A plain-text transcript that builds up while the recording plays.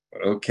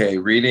Okay,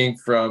 reading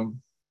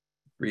from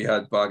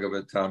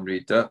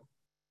Bṛhad-bhāgavatāmṛta,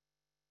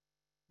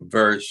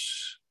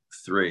 verse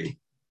 3.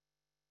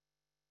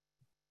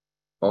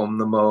 Om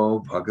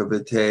Namo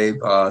Bhagavate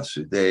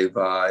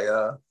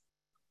Vasudevaya.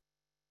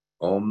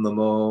 Om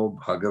Namo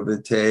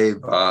Bhagavate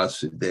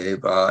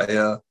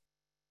Vasudevaya.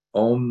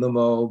 Om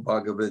Namo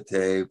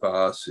Bhagavate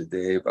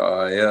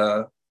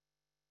Vasudevaya.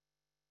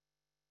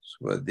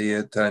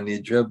 Swadhyata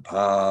Nija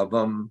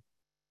Bhavam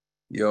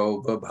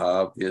Yo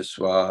Bhavya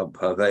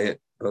Swabhavat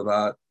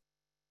Bhavat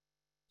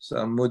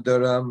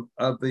Samudaram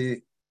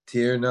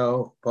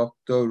Avitirno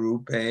Bhakto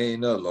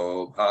Rupena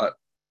Lobhat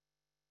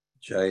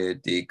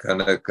Jayati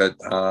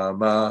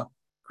Kanakadhama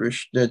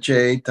Krishna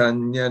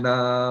Chaitanya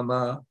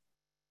Nama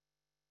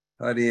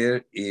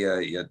Harir Iya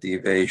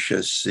Yati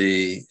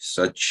Veshasi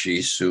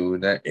Sachi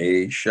Suna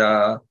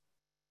Esha.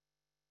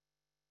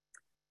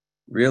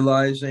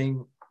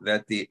 Realizing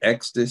that the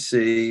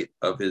ecstasy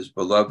of his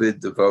beloved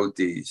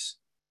devotees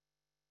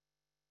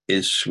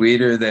is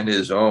sweeter than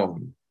his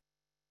own,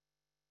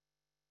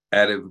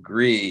 out of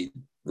greed,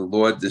 the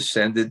Lord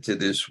descended to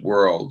this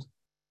world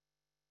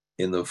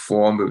in the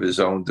form of his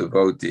own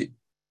devotee.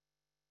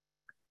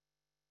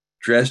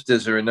 Dressed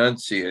as a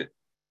renunciate,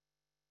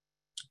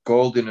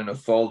 golden in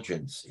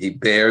effulgence, he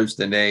bears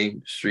the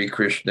name Sri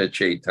Krishna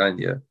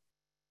Chaitanya.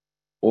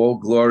 All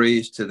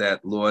glories to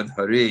that Lord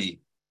Hari,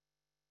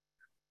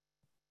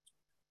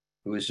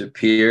 who has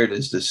appeared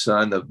as the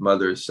son of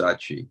Mother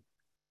Sachi.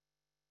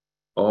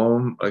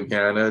 Om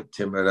Agana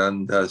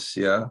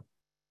Timarandasya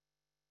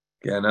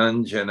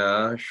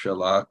Gyananjana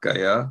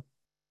Shalakaya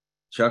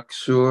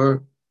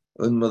Chaksur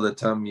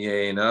Unmulatam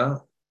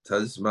Yena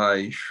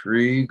Tasmai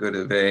Shri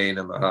Gurave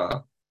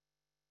Namaha.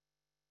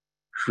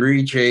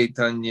 Shri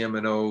Chaitanya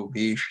Mano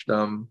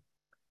Bhishtam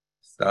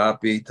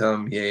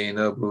Stapitam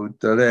Yena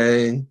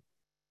Bhutale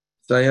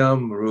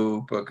Sayam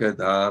Rupa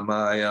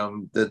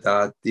Kadamayam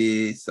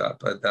Dadati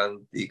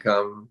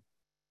Sapadantikam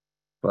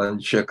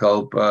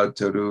Panchakalpa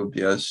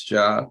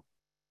Tarubhyascha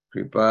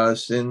Kripa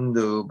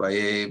Sindhu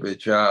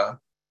Bhayevacha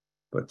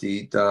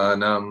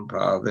Patitanam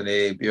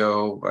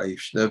Pavanebhyo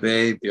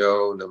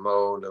Vaishnavebhyo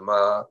Namo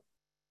Namah.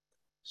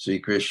 Sri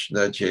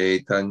Krishna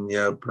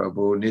Chaitanya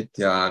Prabhu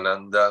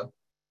Nityananda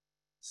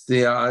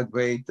Sri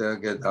Advaita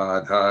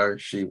Gadadhar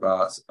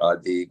Shivas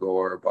Adi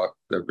Gaur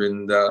Bhakta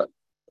Vrinda.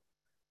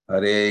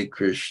 Hare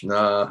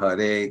Krishna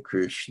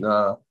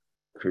Krishna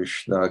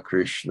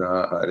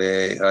Krishna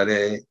Hare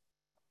Hare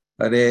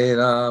Hare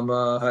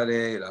Rama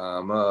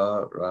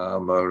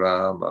Rama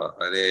Rama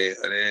Hare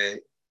Hare.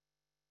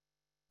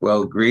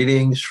 Well,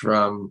 greetings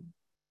from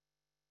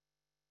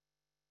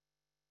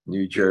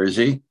New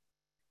Jersey.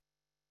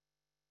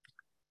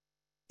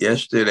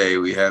 Yesterday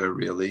we had a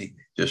really,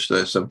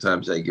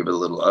 sometimes I give a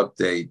little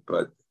update,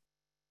 but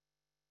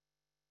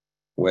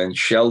when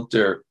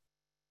shelter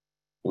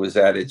was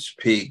at its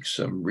peak,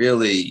 some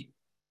really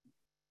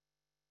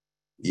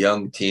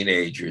young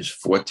teenagers,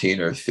 14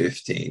 or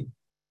 15,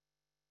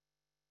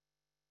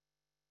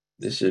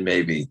 this is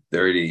maybe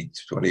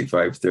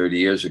 25, 30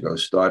 years ago,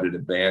 started a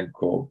band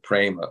called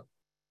Prema.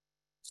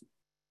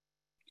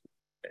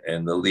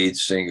 And the lead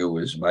singer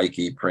was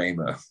Mikey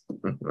Prema.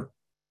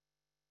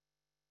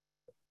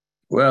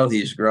 Well,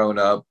 he's grown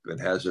up and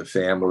has a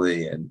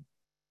family, and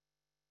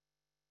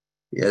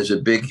he has a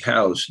big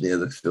house near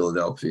the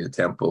Philadelphia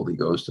Temple. He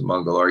goes to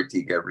Mangal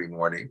Artik every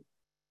morning.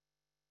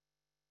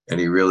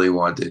 And he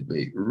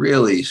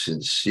really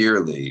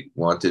sincerely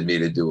wanted me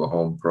to do a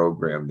home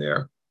program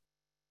there.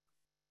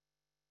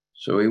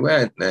 So we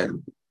went,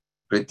 and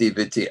Priti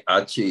Viti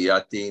Achi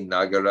Yati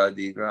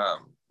Nagaradi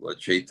Ram. What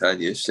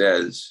Chaitanya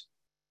says,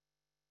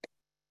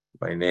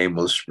 my name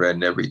will spread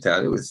in every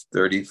town. There was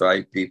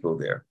 35 people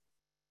there.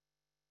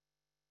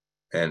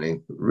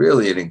 And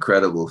really an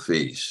incredible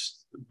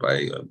feast by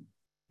a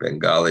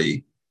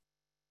Bengali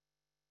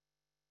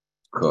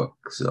cook.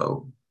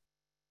 So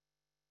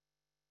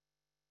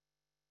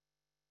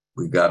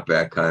we got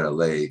back kind of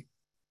late.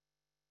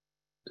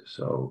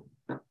 So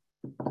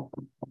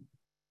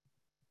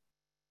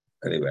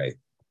anyway,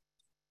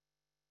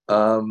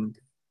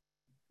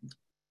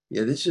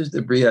 this is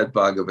the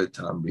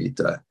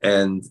Bṛhad-bhāgavatāmṛta.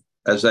 And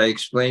as I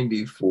explained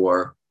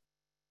before,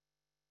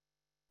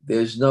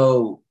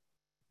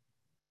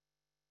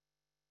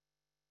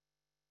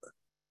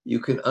 you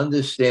can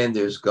understand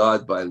there's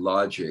God by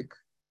logic,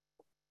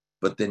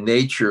 but the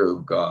nature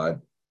of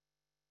God,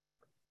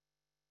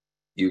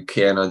 you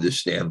can't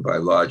understand by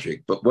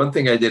logic. But one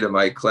thing I did in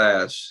my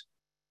class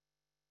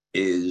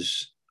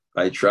is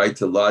I tried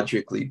to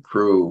logically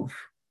prove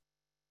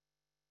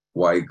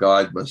why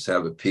God must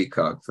have a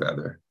peacock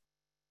feather.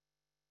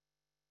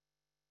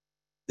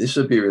 This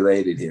will be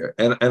related here.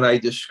 And I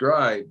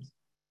described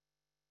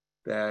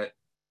that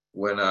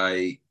when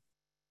I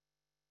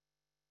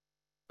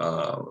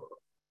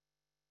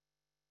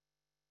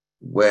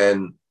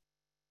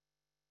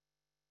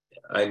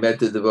met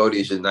the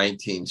devotees in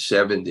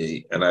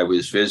 1970, and I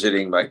was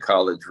visiting my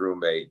college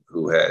roommate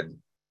who had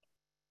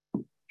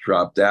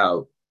dropped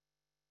out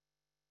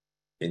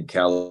in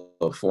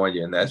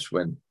California, and that's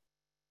when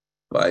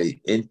by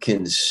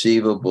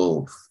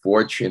inconceivable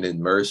fortune and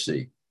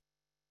mercy.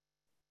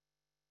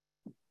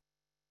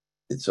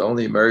 It's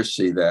only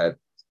mercy that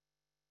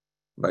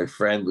my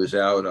friend was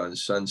out on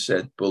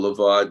Sunset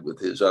Boulevard with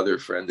his other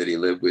friend that he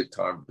lived with,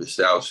 Tom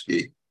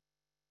Brzezowski.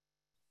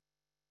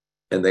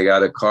 And they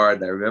got a car.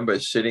 And I remember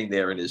sitting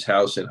there in his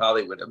house in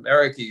Hollywood.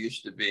 America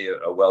used to be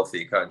a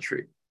wealthy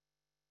country.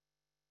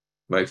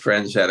 My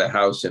friends had a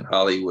house in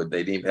Hollywood.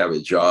 They didn't even have a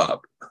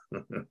job.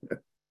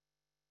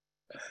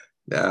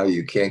 Now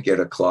you can't get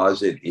a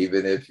closet,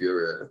 even if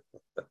you're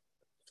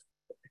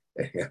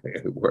I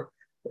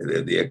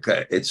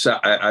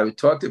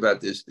talked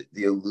about this,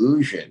 the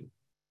illusion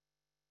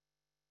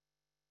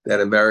that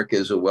America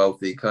is a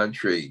wealthy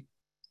country.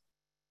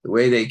 The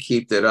way they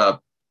keep it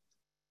up,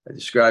 I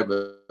described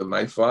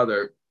my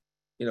father,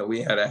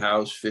 we had a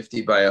house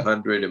 50 by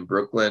 100 in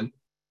Brooklyn,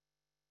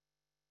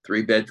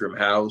 3-bedroom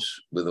house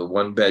with a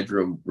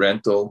 1-bedroom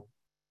rental.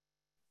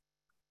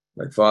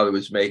 My father,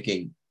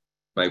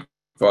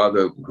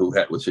 who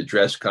was a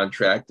dress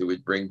contractor,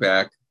 would bring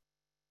back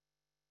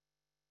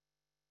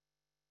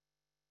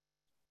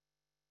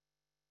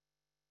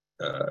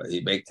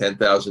he'd make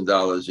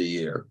 $10,000 a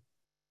year,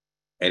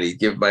 and he'd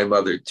give my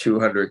mother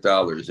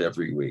 $200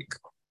 every week.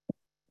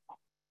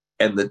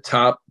 And the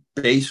top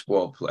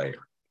baseball player,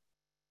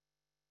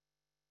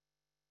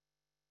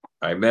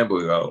 I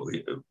remember,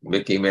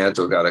 Mickey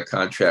Mantle got a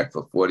contract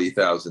for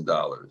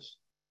 $40,000.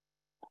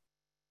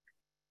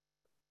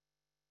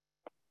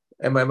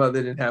 And my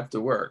mother didn't have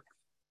to work.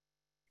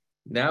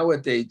 Now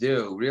what they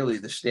do, really,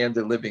 the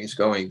standard of living is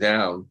going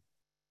down.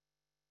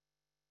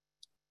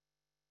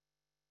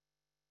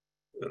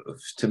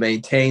 To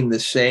maintain the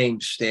same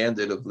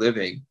standard of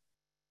living,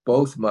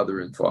 both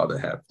mother and father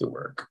have to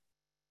work.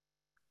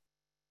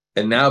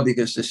 And now,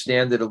 because the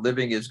standard of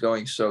living is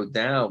going so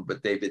down,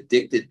 but they've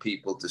addicted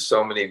people to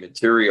so many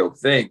material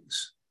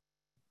things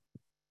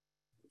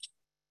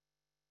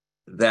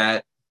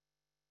that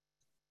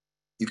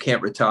you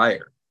can't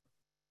retire.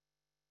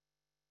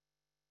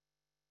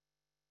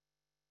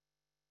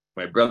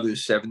 My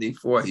brother's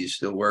 74, he's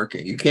still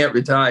working. You can't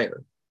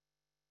retire.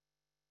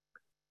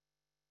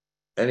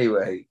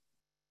 Anyway,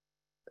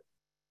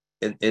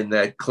 in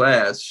that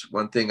class,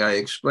 one thing I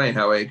explained,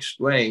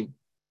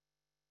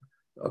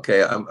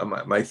 okay,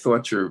 my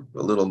thoughts are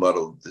a little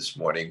muddled this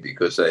morning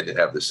because I didn't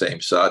have the same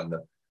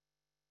sadhana.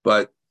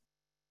 But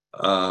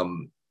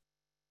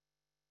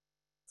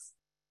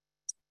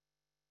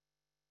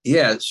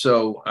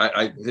so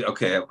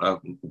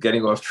I'm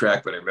getting off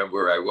track, but I remember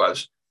where I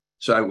was.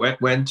 So I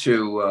went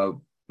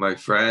to my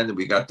friend, and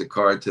we got the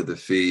car to the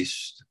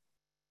feast.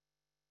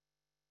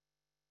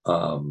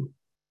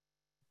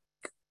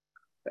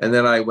 And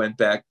then I went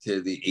back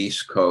to the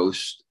East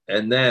Coast.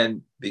 And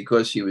then,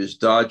 because he was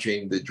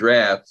dodging the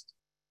draft,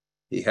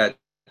 he had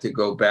to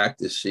go back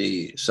to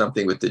see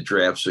something with the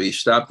draft. So he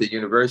stopped at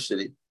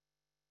university,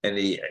 and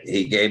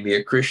he gave me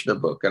a Krishna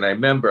book. And I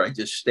remember I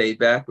just stayed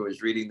back and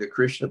was reading the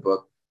Krishna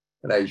book.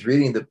 And I was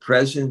reading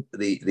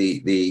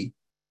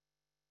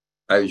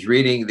I was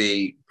reading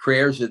the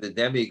prayers of the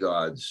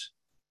demigods.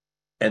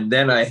 And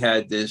then I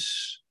had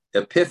this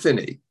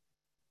epiphany,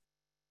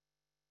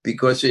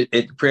 because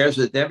it prayers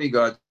of the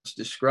demigods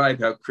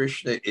describe how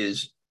Krishna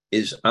is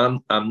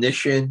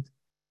omniscient,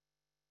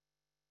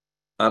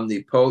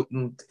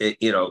 omnipotent.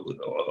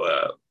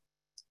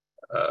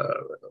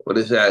 What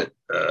is that?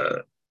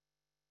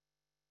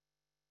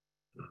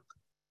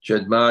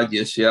 Jadmad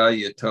Yasya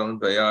Yaton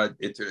Vayad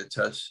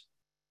Iteratas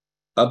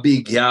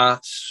Abhigya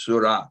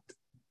Surat.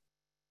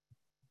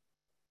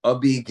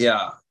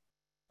 Abhigya.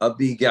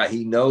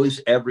 He knows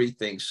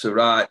everything.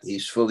 Surat,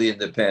 he's fully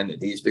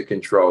independent. He's the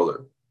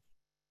controller.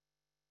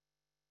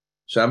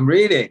 So I'm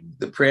reading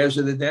the prayers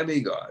of the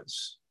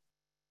demigods.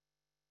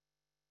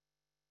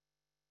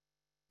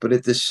 But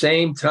at the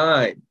same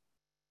time,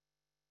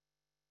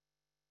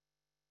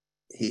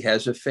 he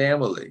has a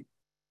family.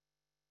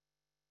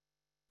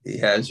 He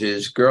has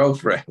his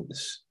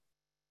girlfriends.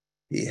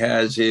 He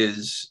has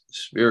his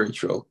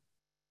spiritual.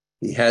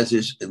 He has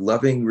his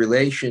loving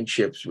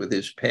relationships with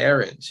his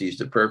parents. He's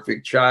the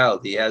perfect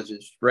child. He has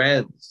his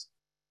friends.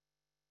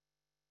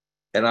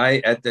 And I,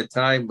 at the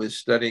time, was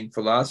studying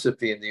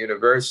philosophy in the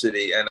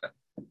university, and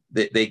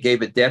they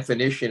gave a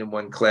definition in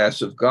one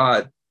class of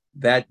God,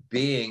 that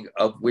being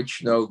of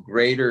which no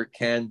greater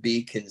can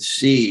be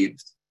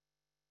conceived.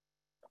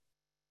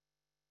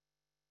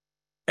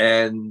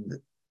 And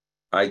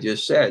I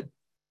just said,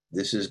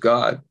 this is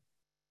God,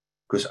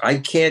 because I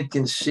can't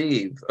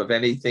conceive of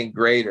anything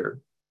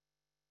greater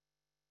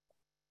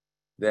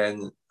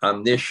than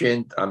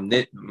omniscient,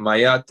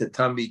 mayat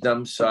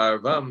tamidam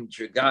sarvam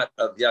jagat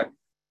avyak,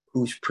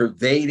 who's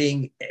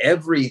pervading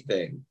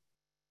everything.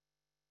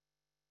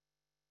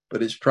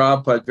 But as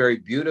Prabhupada very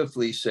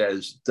beautifully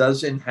says,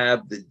 doesn't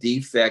have the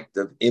defect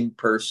of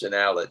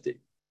impersonality.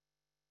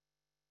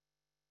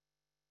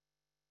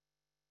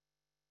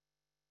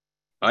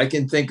 I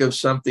can think of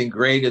something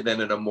greater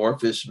than an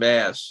amorphous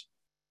mass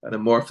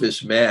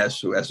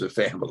who has a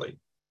family,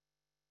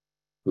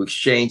 who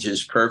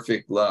exchanges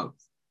perfect love.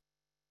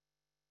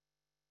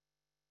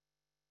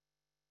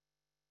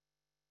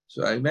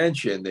 So I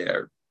mentioned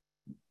there,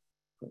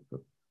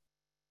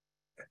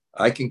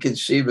 I can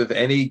conceive of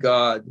any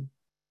God.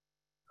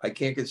 I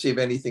can't conceive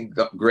anything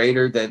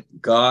greater than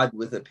God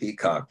with a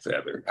peacock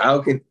feather.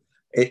 How can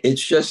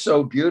it's just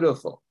so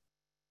beautiful.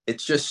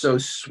 It's just so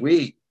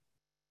sweet.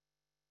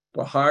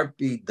 Bahar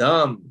be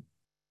dumb.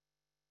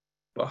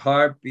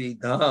 Bahar be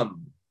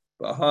dumb.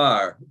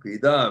 Bahar be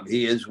dumb.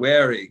 He is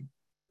wearing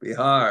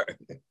Bihar.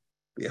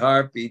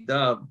 Bihar be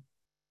dumb.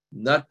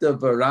 Nata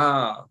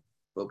Vara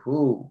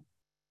Bapu.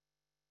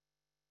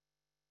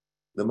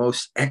 The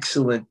most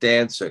excellent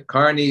dancer.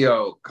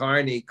 Karnio,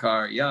 Karni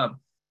Karyam.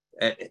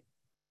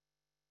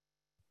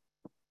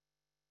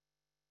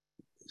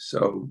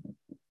 So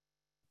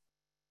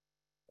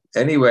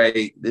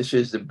anyway, this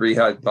is the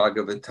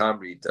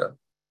Bṛhad-bhāgavatāmṛta.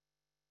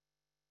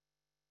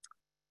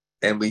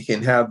 And we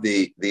can have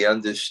the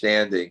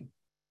understanding.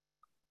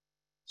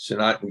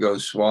 Sanatana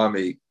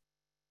Goswami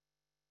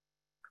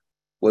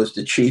was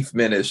the chief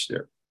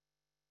minister.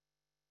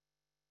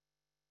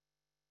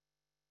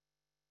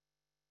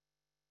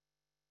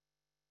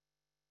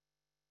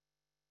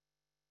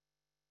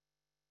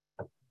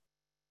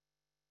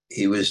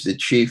 He was the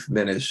chief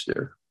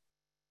minister.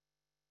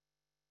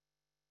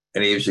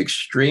 And he was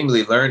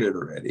extremely learned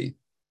already.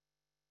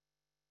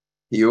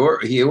 He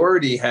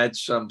already had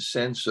some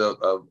sense of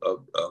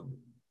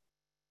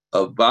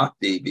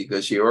bhakti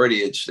because he already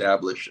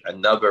established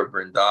another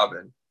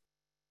Vrindavan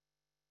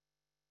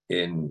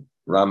in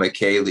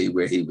Ramakeli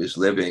where he was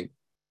living.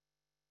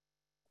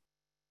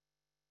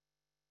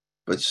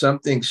 But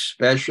something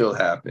special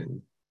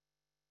happened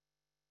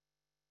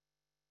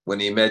when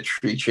he met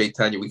Sri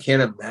Chaitanya. We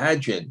can't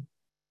imagine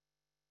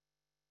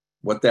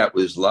what that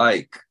was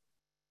like,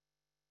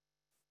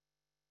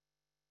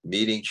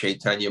 meeting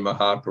Chaitanya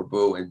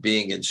Mahaprabhu and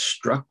being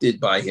instructed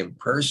by him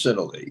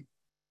personally,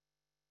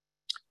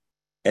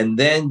 and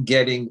then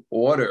getting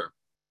order.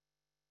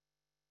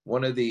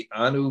 One of the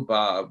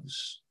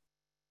anubhavs,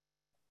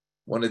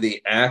 one of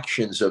the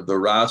actions of the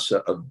rasa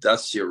of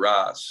dasya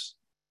ras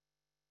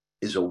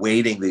is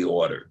awaiting the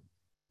order.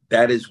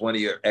 That is one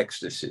of your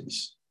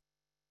ecstasies.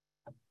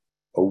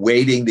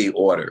 Awaiting the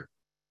order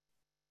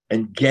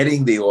and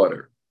getting the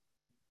order.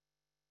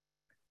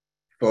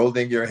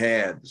 Folding your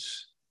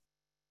hands.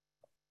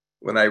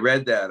 When I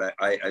read that,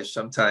 I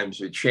sometimes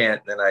would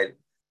chant, then I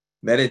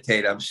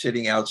meditate. I'm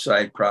sitting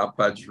outside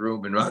Prabhupada's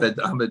room in Radha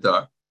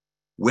Damodar,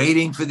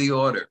 waiting for the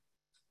order.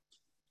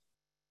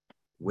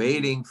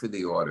 Waiting for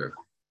the order.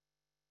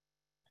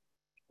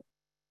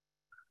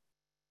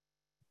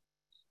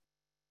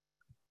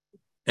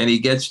 And he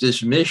gets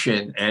this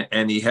mission,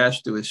 and he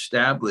has to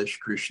establish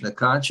Krishna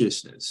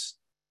consciousness,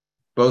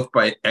 both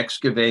by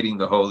excavating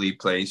the holy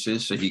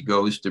places, so he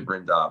goes to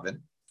Vrindavan,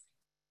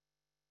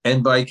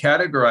 and by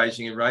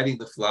categorizing and writing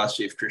the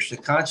philosophy of Krishna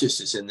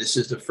consciousness. And this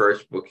is the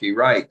first book he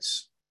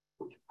writes.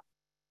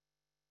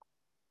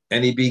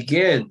 And he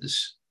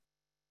begins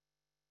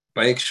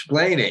by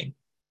explaining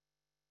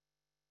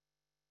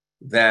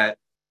that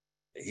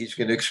he's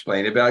going to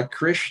explain about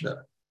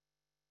Krishna,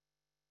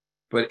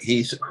 but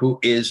who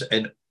is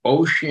an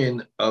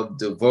ocean of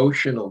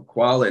devotional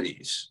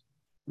qualities.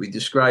 We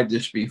described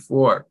this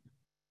before.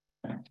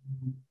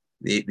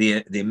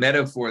 The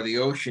metaphor of the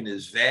ocean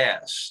is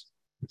vast.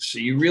 So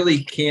you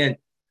really can't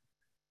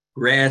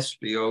grasp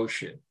the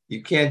ocean.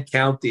 You can't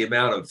count the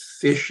amount of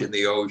fish in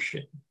the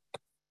ocean.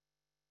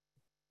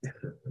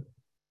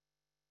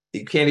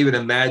 You can't even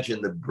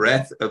imagine the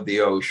breadth of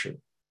the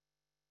ocean.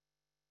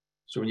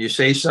 So when you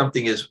say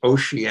something is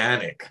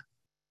oceanic,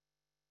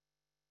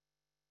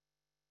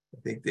 I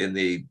think in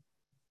the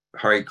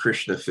Hare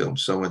Krishna film,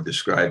 someone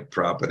described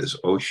Prabhupada as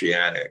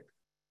oceanic.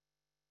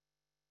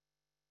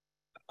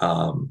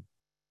 So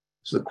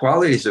the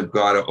qualities of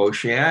God are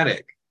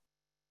oceanic.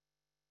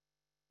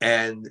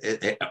 And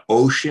an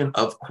ocean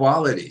of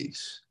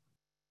qualities.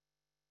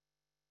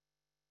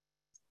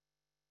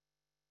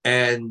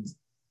 And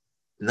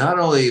not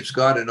only is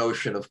God an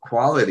ocean of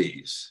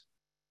qualities,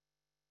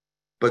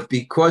 but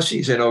because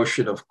he's an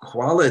ocean of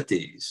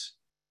qualities,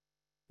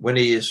 when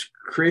he is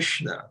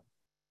Krishna,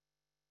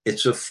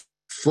 it's a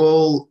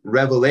full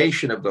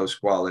revelation of those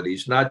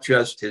qualities, not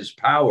just his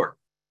power,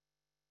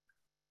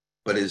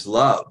 but his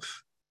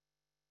love,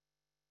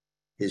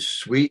 his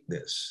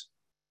sweetness.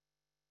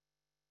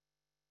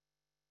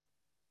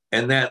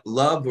 And that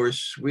love or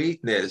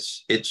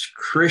sweetness, it's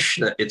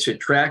Krishna, it's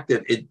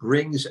attractive, it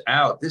brings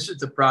out, this is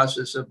the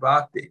process of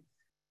bhakti.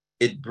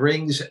 It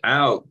brings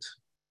out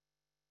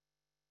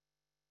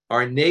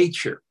our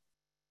nature,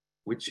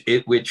 which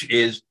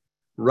is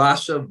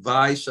rasa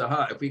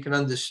vaisaha. If we can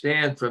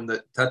understand from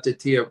the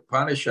Tatatiya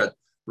Upanishad,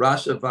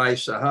 rasa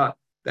vaisaha,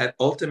 that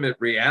ultimate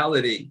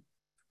reality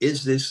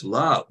is this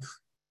love.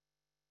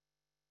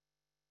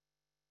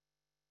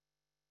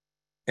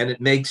 And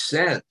it makes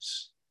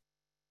sense.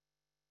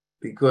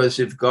 Because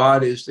if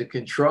God is the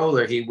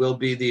controller, he will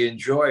be the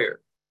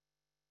enjoyer.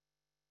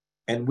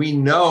 And we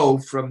know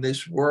from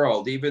this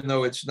world, even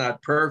though it's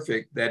not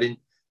perfect,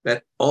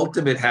 that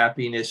ultimate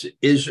happiness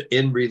is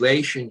in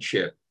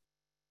relationship.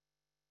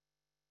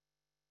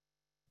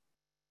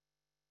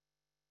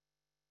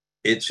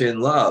 it's in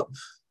love.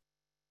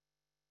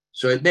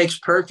 So it makes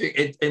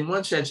in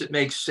one sense, it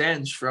makes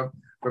sense from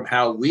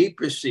how we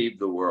perceive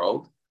the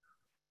world.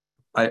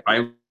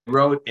 I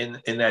wrote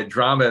in that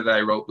drama that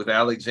I wrote with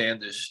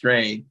Alexander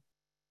Strain,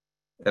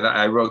 and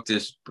I wrote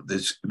this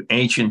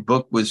ancient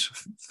book was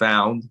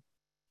found.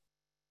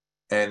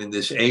 And in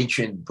this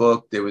ancient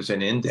book, there was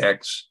an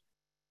index,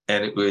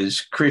 and it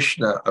was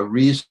Krishna, a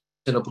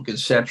reasonable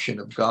conception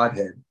of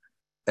Godhead.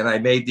 And I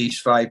made these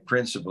 5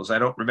 principles. I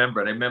don't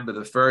remember it. I remember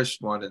the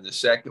first one and the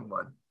second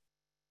one.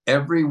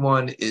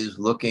 Everyone is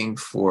looking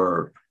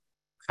for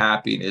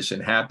happiness,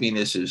 and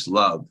happiness is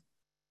love.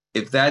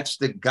 If that's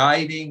the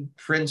guiding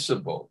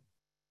principle,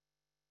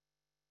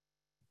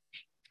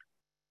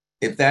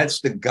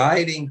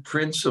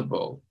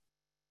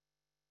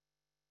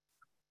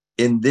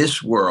 in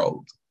this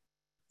world,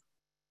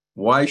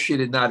 why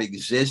should it not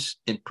exist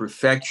in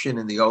perfection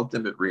in the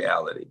ultimate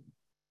reality?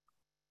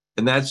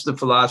 And that's the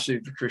philosophy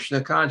of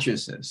Krishna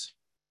consciousness,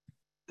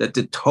 that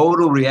the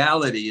total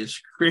reality is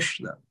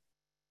Krishna.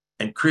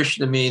 And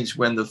Krishna means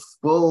when the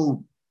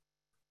full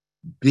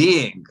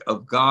being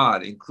of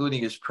God,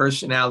 including his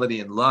personality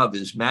and love,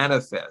 is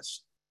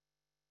manifest.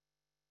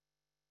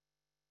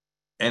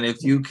 And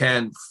if you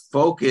can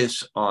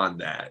focus on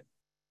that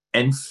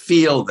and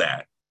feel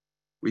that,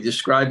 we're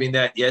describing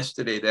that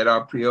yesterday, that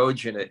our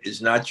priyojana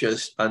is not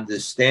just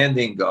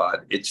understanding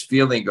God, it's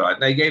feeling God.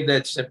 And I gave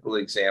that simple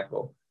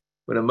example.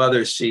 When a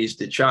mother sees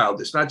the child,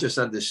 it's not just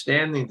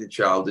understanding the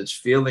child, it's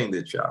feeling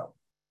the child.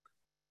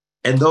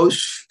 And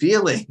those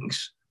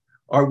feelings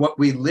are what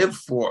we live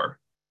for,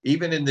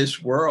 even in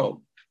this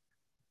world.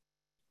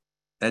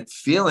 That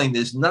feeling,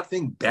 there's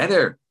nothing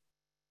better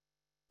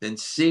than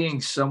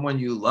seeing someone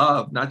you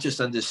love, not just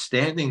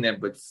understanding them,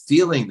 but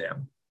feeling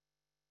them.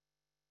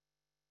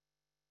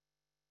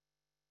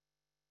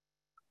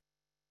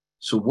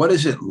 So what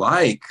is it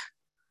like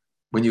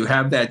when you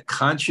have that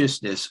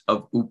consciousness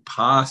of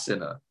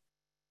upasana,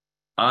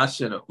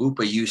 asana,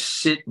 upa, you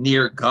sit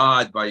near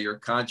God by your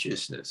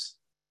consciousness?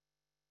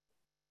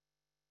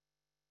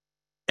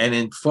 And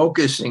in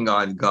focusing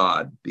on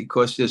God,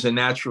 because there's a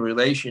natural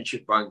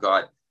relationship on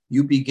God,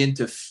 you begin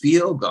to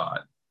feel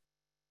God.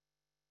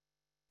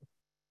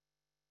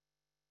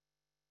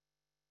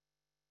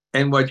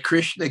 And what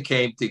Krishna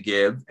came to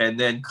give, and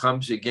then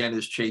comes again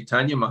as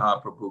Chaitanya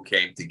Mahaprabhu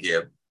came to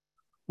give,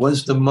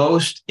 was the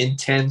most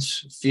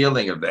intense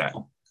feeling of that.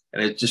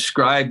 And it's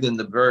described in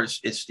the verse,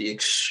 it's the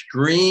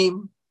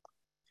extreme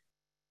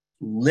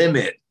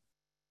limit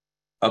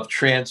of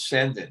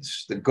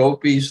transcendence, the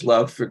gopis'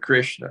 love for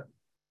Krishna.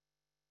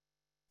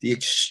 The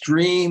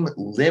extreme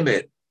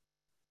limit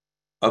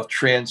of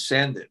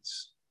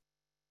transcendence.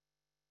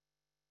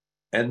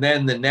 And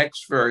then the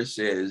next verse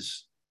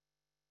is,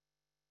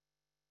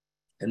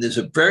 and there's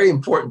a very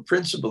important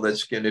principle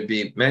that's going to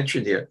be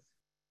mentioned here.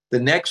 The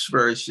next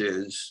verse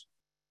is,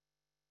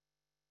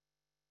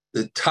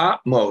 the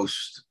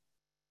topmost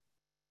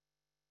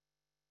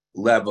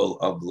level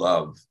of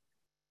love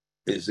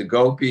is the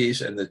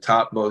gopis, and the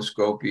topmost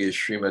gopi is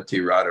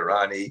Srimati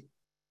Radharani.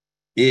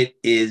 It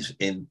is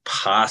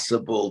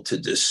impossible to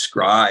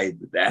describe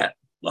that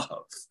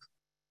love.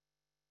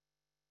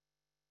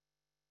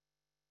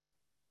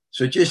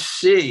 So just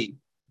see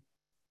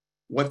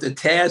what the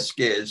task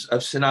is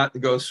of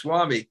Sanatana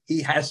Goswami.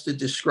 He has to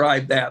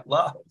describe that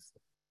love.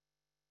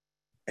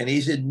 And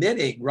he's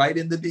admitting right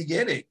in the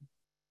beginning,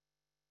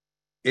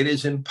 it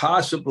is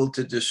impossible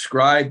to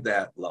describe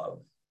that love.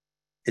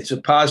 It's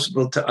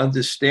impossible to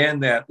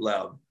understand that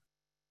love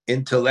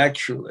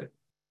intellectually.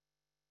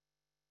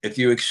 If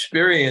you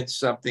experience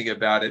something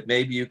about it,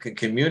 maybe you can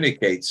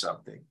communicate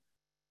something.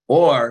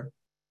 Or,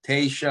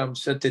 Tesham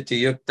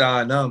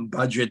satatiyuktanam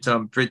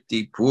bhajatam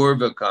priti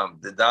purvakam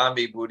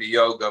dadami buddhi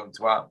yogam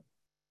tvam.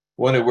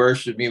 Want to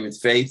worship me with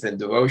faith and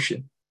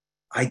devotion?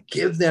 I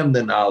give them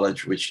the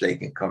knowledge which they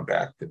can come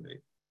back to me.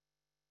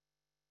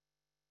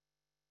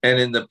 And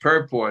in the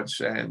purports,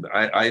 and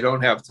I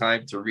don't have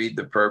time to read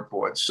the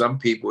purports. Some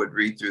people would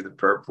read through the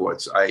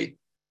purports. I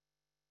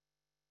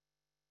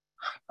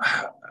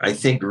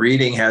think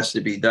reading has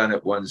to be done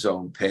at one's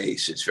own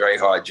pace. It's very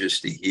hard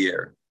just to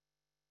hear.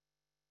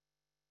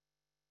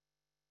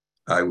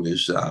 I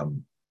was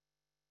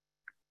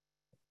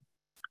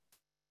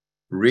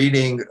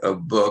reading a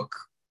book.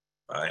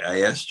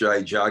 I asked Jai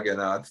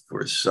Jagannath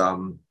for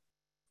some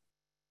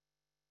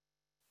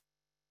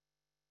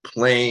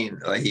plain,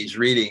 he's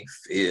reading,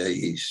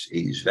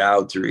 he's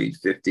vowed to read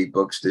 50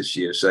 books this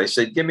year. So I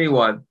said, give me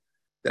one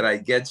that I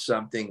get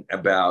something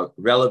about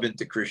relevant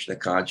to Krishna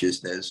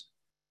consciousness.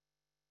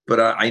 But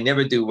I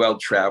never do well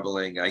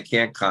traveling. I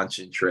can't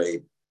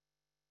concentrate.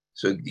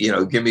 So,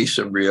 give me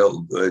some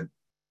real good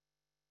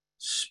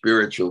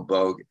spiritual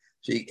book.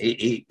 So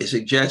he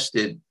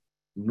suggested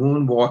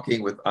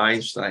Moonwalking with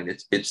Einstein.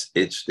 It's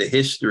the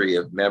history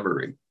of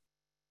memory.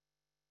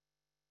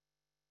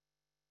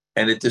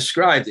 And it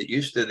described, they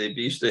used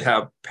to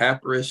have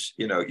papyrus,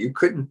 you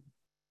couldn't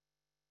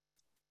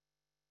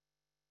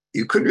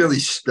really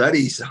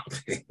study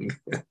something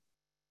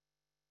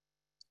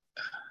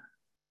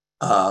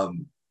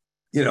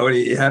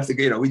You have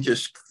to, we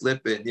just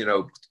flip it,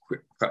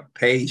 quick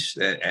paste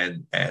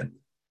and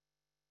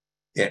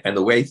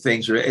the way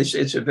things are.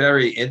 It's a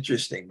very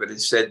interesting. But he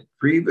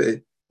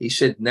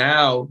said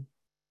now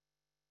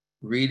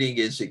reading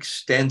is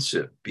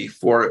extensive.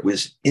 Before it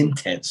was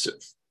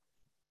intensive.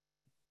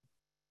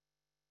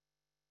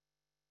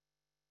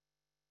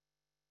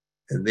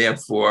 And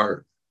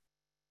therefore,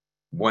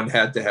 one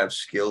had to have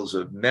skills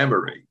of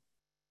memory.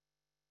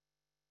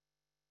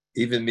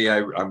 Even me,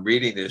 I'm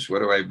reading this. What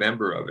do I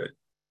remember of it?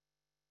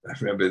 I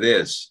remember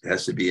this. It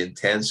has to be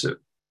intensive.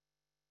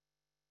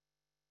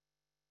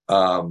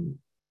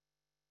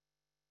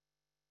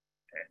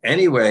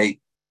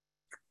 Anyway,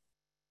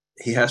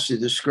 he has to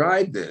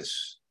describe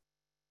this.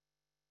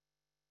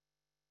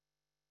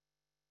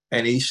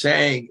 And he's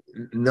saying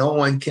no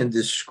one can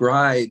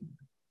describe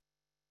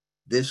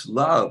this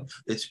love.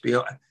 It's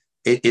beyond,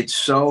 it's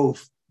so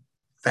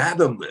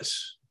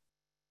fathomless.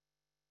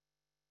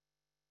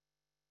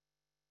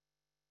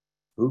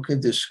 Who can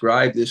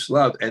describe this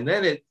love? And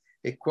then it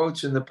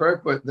quotes in the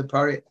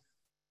part.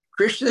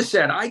 Krishna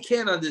said, "I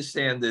can't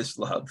understand this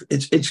love.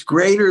 It's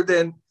greater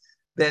than.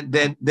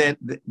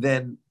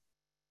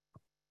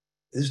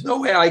 There's no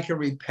way I can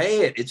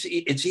repay it.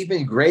 It's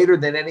even greater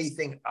than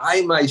anything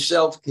I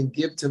myself can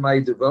give to my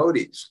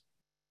devotees."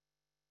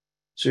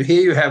 So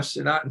here you have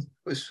Sanatana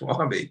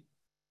Goswami,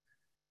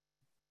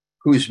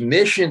 whose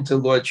mission to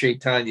Lord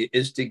Chaitanya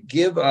is to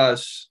give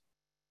us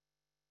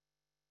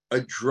a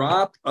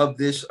drop of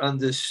this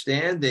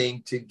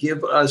understanding, to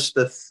give us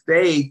the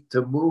faith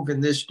to move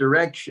in this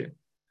direction.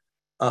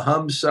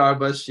 Aham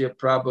sarvasya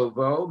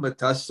prabhavo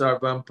matas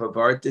sarvam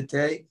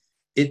pavartate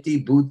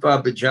iti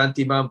budva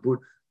bhajanti mam bud.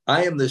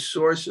 I am the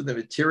source of the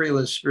material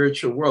and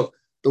spiritual world.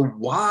 The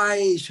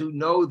wise who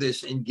know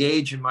this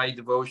engage in my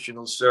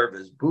devotional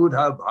service.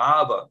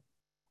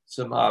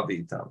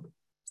 Bṛhad-bhāgavatāmṛta.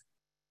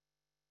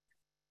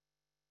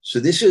 So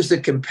this is the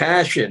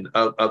compassion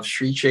of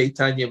Sri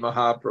Chaitanya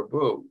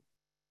Mahaprabhu.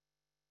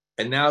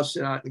 And now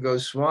Sanatana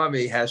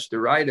Goswami has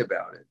to write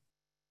about it.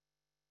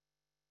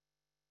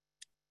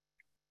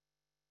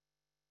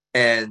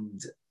 And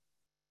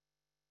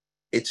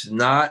it's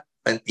not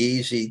an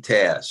easy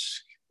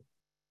task.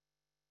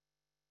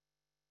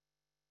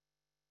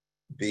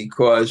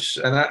 Because,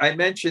 and I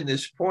mentioned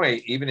this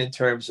point, even in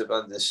terms of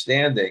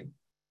understanding,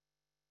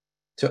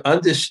 to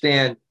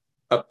understand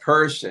a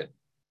person,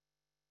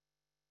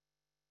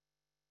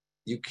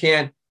 you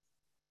can't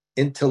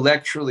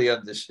intellectually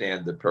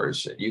understand the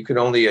person. You can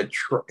only, in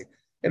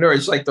other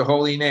words, like the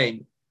holy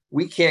name,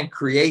 we can't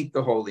create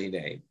the holy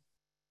name.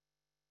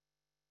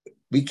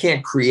 We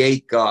can't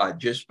create God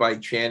just by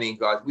chanting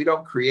God. We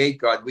don't create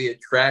God, we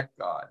attract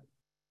God.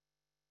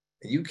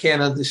 You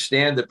can't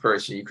understand the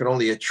person. You can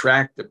only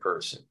attract the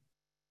person.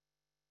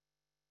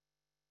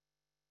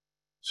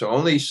 So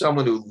only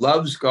someone who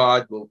loves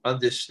God will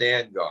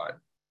understand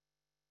God.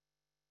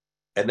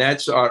 And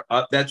that's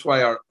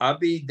why our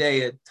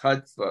abhideya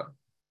tattva,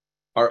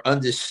 our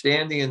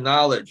understanding and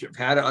knowledge of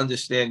how to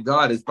understand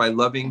God, is by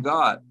loving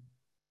God.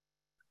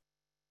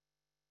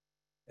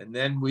 And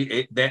then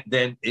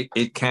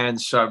it can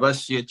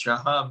sarvasya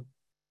chaham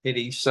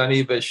hiti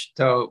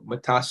sanivashto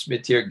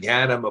matasmitir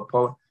gyanam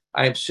upon.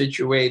 I am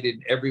situated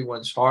in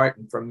everyone's heart,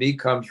 and from me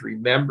comes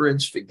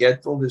remembrance,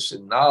 forgetfulness,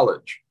 and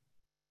knowledge.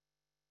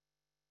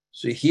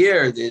 So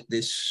here,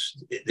 this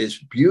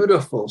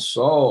beautiful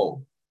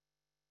soul,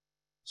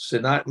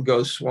 Sanatana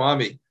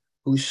Goswami,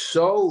 who's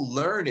so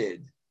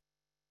learned,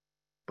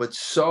 but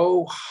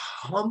so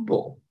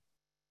humble.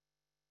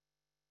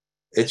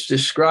 It's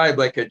described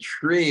like a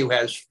tree who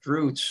has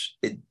fruits,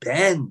 it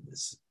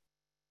bends.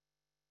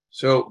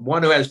 So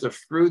one who has the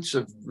fruits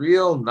of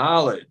real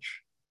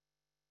knowledge,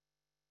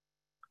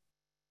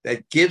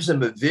 that gives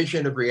them a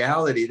vision of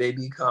reality, they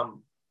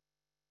become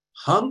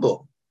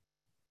humble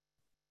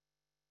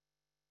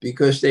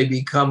because they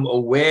become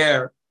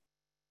aware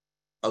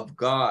of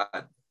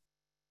God.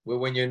 Where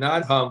when you're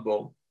not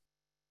humble,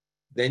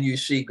 then you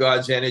see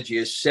God's energy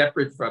as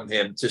separate from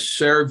him to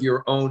serve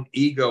your own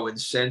ego and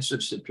sense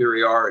of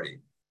superiority.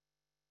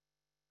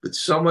 But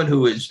someone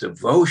who is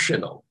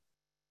devotional,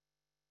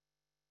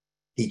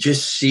 he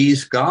just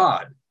sees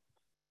God.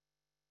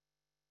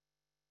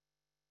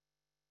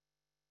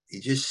 He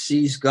just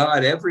sees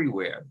God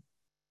everywhere.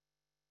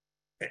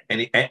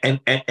 And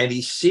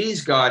he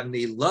sees God and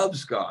he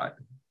loves God.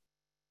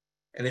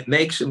 And it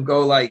makes him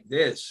go like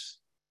this,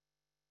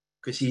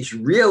 because he's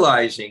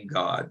realizing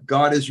God.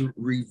 God is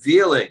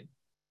revealing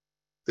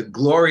the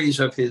glories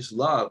of his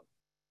love.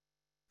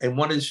 And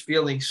one is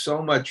feeling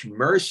so much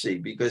mercy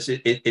because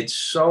it's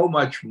so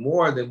much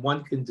more than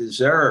one can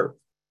deserve.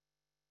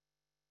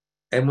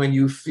 And when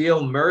you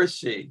feel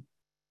mercy,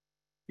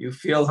 you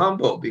feel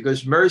humble,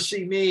 because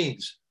mercy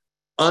means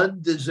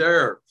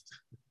undeserved.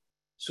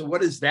 So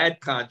what is that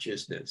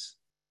consciousness?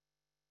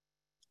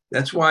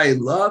 That's why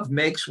love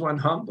makes one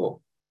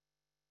humble.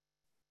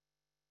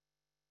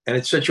 And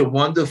it's such a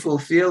wonderful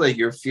feeling.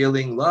 You're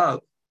feeling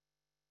love.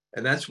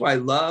 And that's why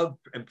love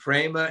and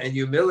prema and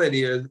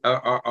humility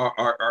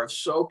are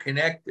so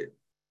connected.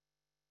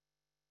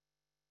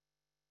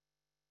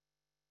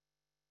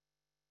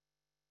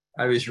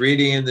 I was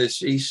reading in the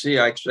CC,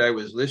 actually, I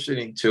was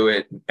listening to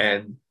it,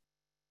 and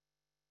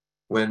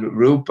when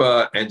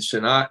Rupa and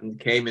Sanatan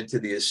came into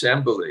the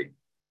assembly,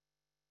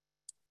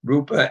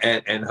 Rupa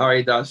and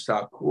Haridas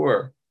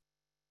Thakur,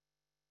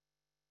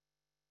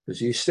 because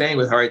he's staying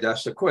with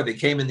Haridas Thakur, they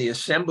came in the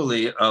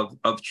assembly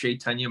of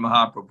Chaitanya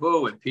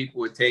Mahaprabhu, and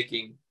people were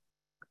taking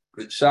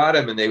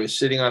prasadam, and they were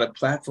sitting on a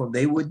platform.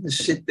 They wouldn't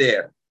sit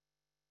there.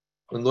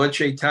 When Lord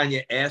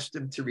Chaitanya asked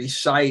him to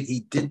recite,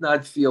 he did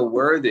not feel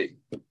worthy.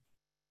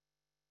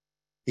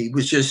 He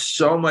was just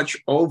so much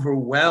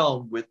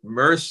overwhelmed with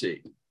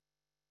mercy.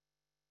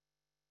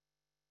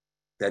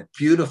 That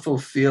beautiful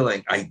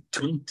feeling, I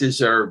don't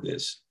deserve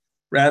this,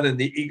 rather than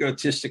the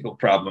egotistical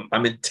problem.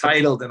 I'm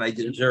entitled and I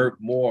deserve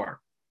more.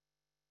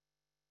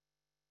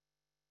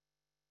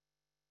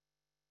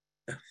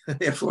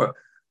 Therefore,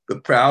 the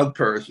proud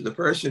person, the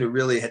person who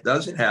really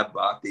doesn't have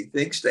bhakti,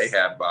 thinks they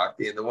have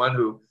bhakti, and the one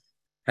who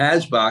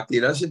has bhakti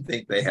doesn't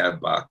think they have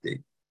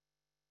bhakti.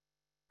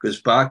 Because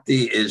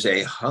bhakti is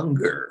a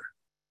hunger.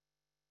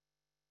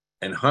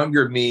 And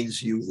hunger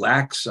means you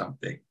lack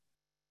something.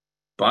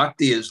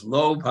 Bhakti is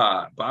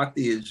lobha.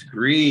 Bhakti is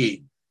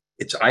greed.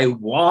 It's I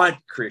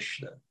want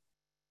Krishna.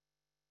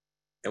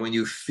 And when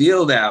you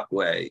feel that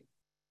way,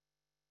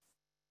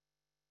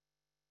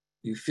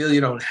 you feel you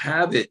don't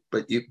have it,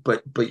 but you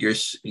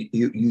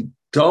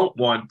don't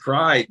want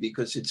pride,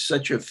 because it's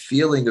such a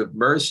feeling of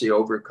mercy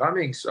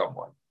overcoming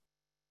someone.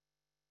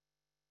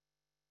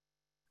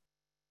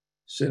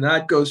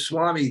 Sanat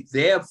Goswami,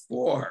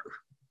 therefore,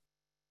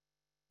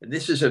 and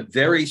this is a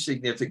very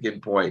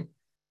significant point,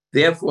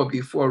 therefore,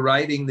 before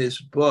writing this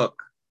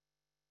book,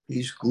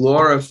 he's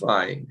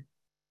glorifying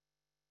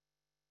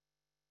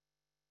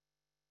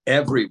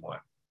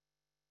everyone.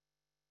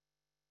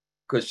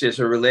 Because there's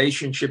a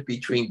relationship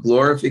between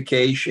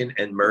glorification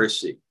and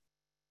mercy.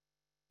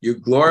 You're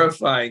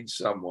glorifying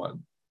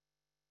someone.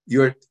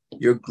 You're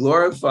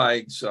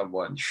glorifying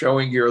someone,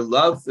 showing your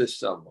love for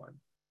someone.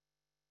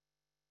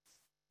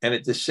 And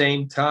at the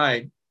same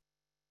time,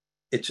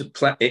 it's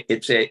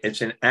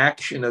an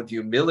action of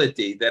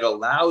humility that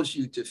allows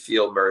you to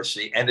feel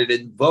mercy, and it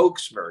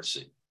invokes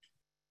mercy.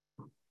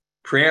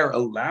 Prayer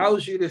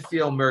allows you to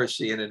feel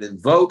mercy, and it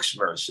invokes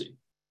mercy.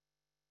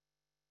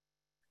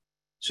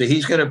 So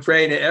he's going to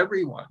pray to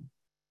everyone,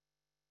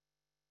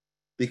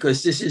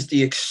 because this is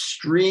the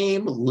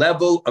extreme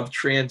level of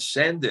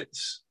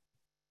transcendence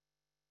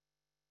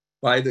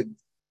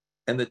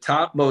and the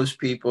topmost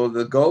people,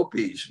 the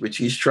gopis, which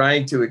he's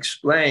trying to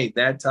explain,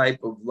 that type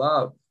of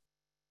love.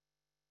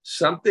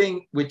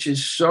 Something which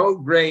is so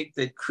great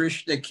that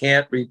Krishna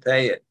can't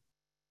repay it.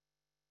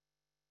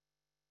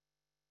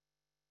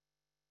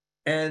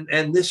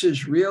 And this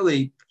is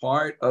really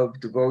part of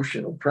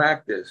devotional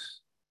practice.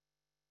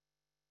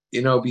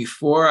 You know,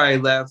 before I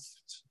left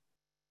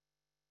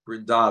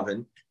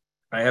Vrindavan,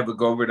 I have a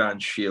Govardhan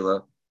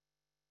Shila.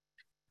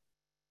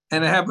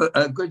 And I have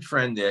a good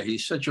friend there.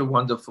 He's such a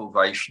wonderful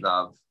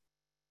Vaishnav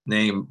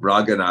named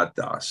Raghunath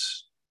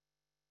Das.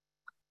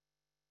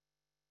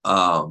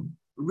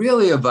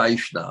 Really a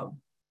Vaishnav.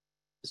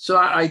 So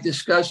I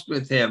discussed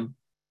with him,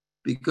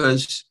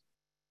 because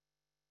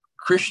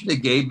Krishna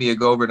gave me a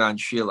Govardhan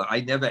Shila.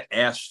 I never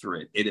asked for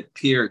it. It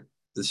appeared,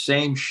 the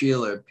same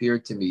Shila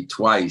appeared to me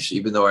twice,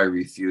 even though I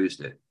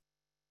refused it.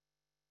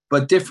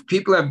 But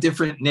people have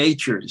different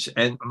natures,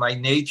 and my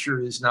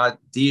nature is not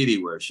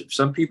deity worship.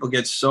 Some people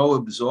get so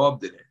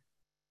absorbed in it.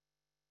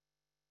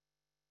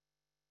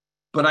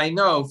 But I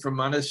know from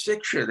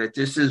Manasiksha that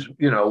this is,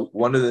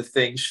 one of the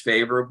things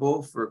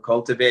favorable for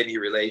cultivating a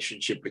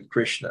relationship with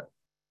Krishna.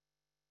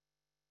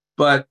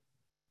 But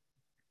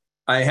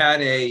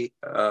I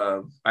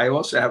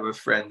also have a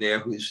friend there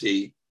who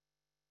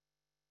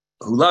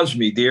loves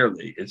me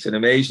dearly. It's an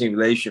amazing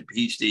relationship.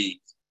 He's the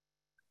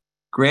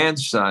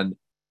grandson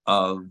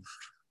of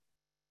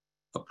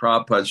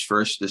Prabhupada's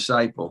first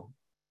disciple,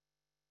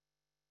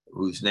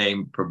 whose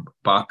name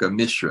Prabhaka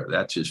Mishra.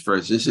 That's his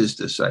first. This is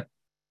disciple.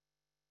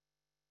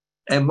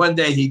 And one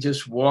day he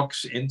just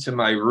walks into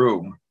my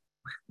room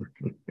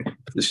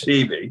to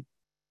see me.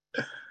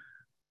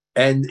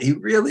 And he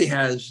really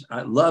has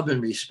love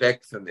and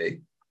respect for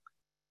me.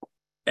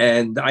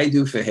 And I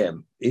do for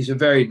him. He's a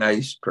very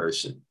nice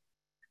person.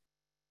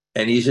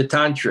 And he's a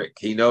tantric.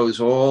 He knows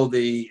all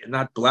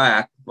not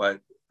black, but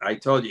I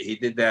told you, he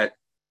did that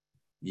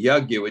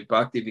yagya with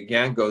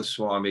Bhaktivedanta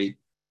Goswami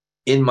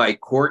in my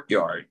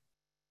courtyard.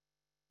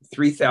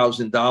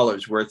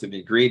 $3,000 worth of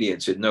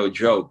ingredients, and no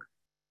joke.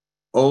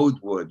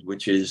 Ode wood,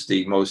 which is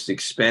the most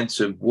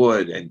expensive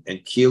wood,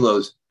 and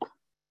kilos.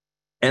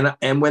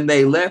 And when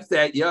they left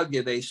that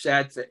yagya, they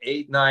sat for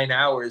 8-9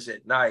 hours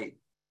at night.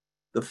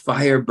 The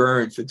fire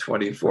burned for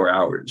 24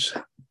 hours.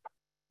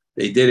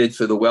 They did it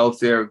for the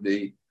welfare of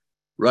the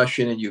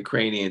Russian and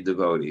Ukrainian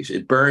devotees.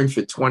 It burned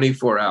for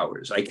 24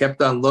 hours. I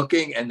kept on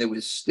looking, and there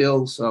was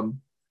still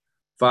some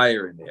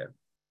fire in there.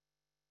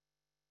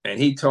 And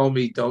he told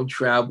me, don't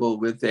travel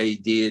with a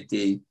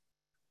deity.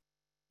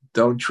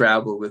 Don't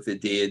travel with a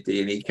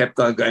deity. And he kept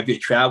on going. If you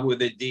travel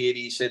with a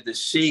deity, he said, the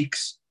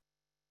Sikhs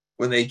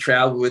when they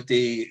travel with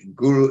the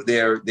guru,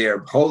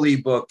 their holy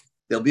book,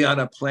 they'll be on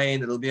a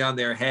plane, it'll be on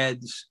their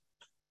heads.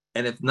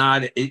 And if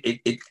not,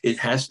 it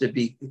has to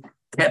be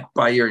kept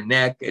by your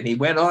neck. And he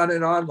went on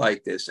and on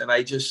like this. And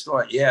I just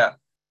thought, yeah,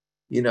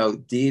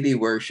 deity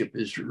worship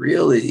is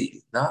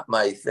really not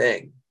my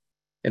thing.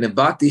 And in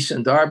Bhakti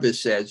Sandarbha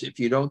says,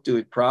 if you don't do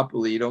it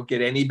properly, you don't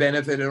get any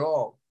benefit at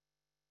all.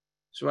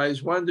 So I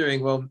was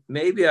wondering, well,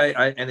 maybe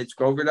and it's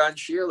Govardhan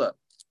Shila.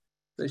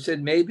 So I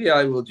said, maybe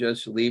I will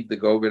just leave the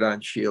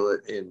Govardhan Shila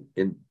in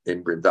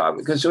Vrindavan.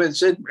 Because when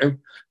it's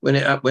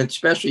when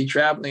especially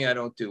traveling, I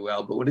don't do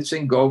well. But when it's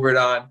in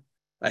Govardhan,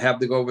 I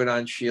have the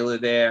Govardhan Shila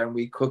there, and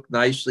we cook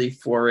nicely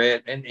for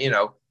it. And,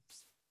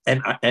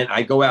 and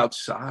I go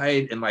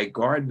outside in my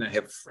garden, I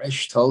have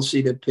fresh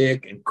tulsi to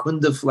pick, and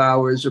kunda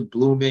flowers are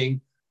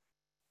blooming.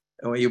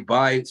 And when you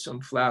buy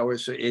some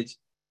flowers, so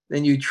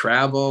then you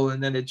travel,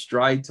 and then it's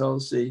dry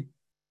tulsi.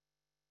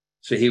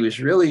 So he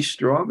was really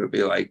strong to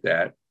be like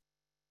that.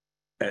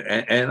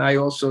 And I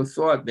also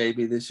thought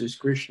maybe this is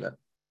Krishna.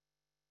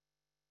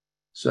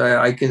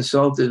 So I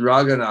consulted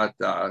Raghunath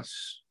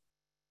Das,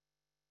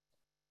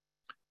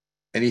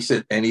 and he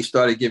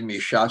started giving me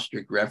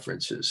Shastric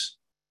references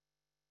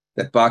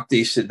that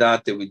Bhakti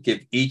Siddhanta would give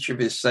each of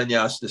his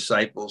sannyas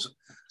disciples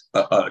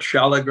a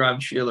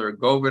Shalagram Shila, a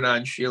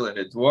Govardhan Shila, and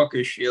a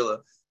Dwarka Shila.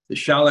 The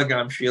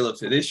Shalagram Shila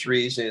for this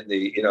reason,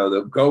 the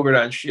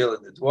Govardhan Shila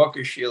and the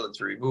Dwarka Shila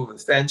to remove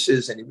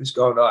offenses, and he was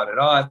going on and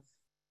on.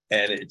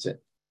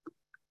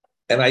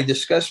 And I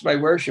discussed my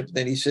worship, and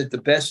then he said,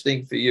 the best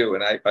thing for you,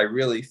 and I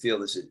really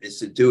feel is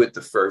to do it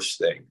the first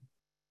thing.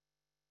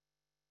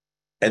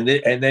 And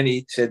then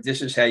he said,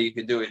 this is how you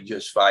can do it in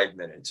just 5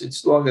 minutes.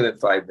 It's longer than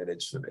 5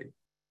 minutes for me.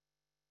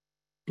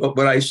 But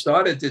what I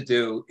started to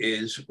do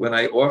is when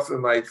I offer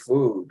my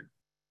food,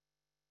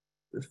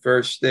 the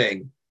first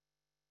thing,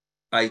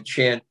 I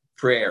chant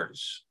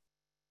prayers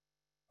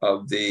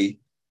of the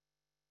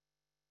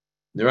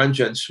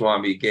Niranjan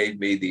Swami gave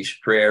me these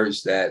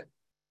prayers that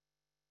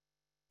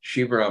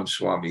Shivaram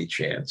Swami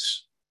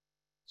chants.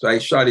 So I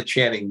started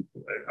chanting,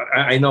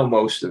 I know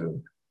most of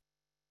them.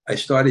 I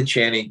started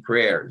chanting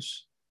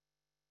prayers.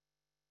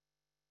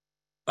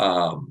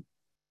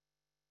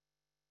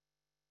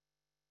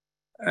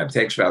 It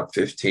takes about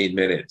 15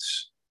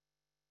 minutes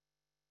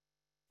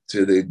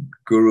to the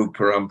Guru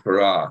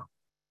Parampara.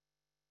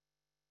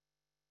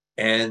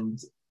 And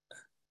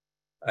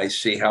I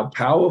see how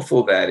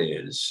powerful that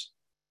is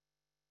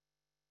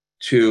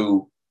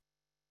to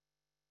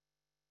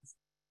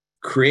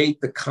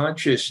create the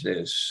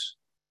consciousness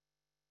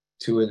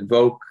to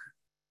invoke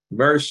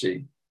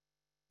mercy,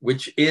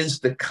 which is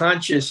the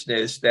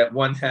consciousness that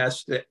one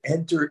has to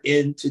enter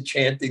into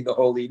chanting the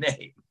holy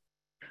name,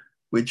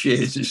 which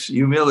is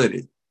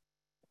humility.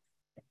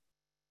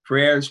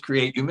 Prayers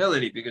create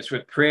humility because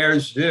what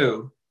prayers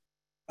do,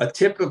 a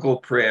typical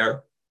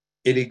prayer,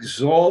 it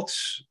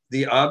exalts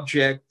the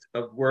object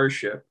of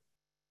worship.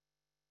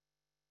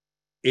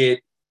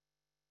 It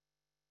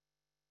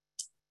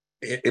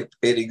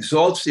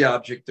exalts the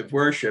object of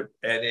worship,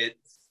 and it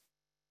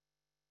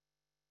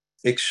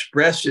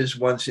expresses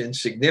one's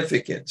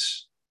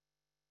insignificance.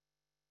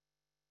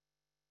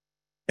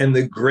 And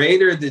the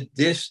greater the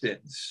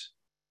distance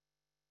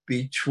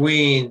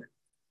between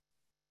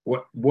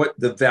what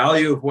the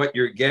value of what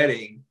you're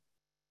getting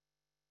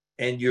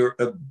and your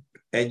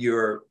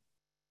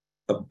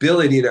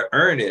ability to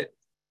earn it,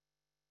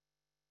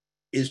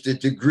 is the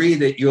degree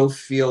that you'll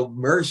feel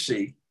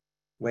mercy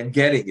when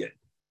getting it.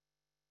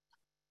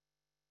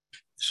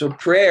 So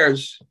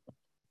prayers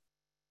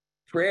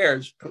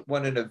put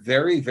one in a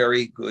very,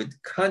 very good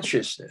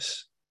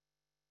consciousness.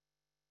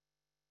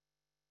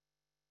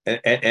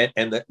 And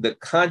the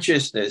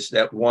consciousness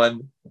that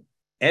one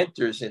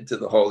enters into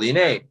the holy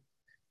name.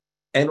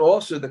 And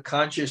also the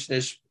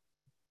consciousness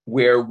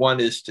where one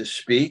is to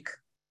speak.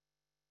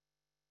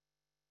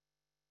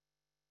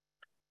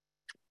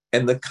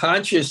 And the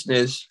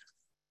consciousness,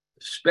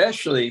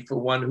 especially for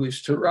one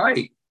who's to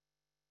write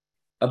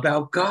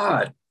about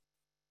God,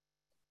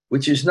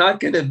 which is not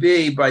going to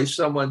be by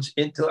someone's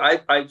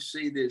intellect. I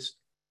see this,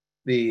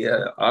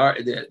 there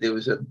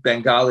was a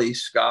Bengali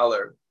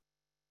scholar,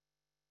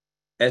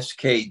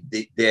 S.K.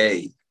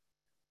 Day,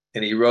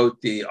 and he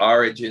wrote The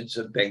Origins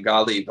of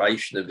Bengali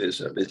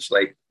Vaishnavism. It's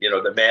like,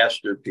 the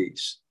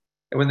masterpiece.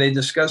 And when they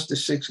discuss the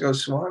six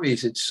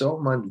Goswamis, it's so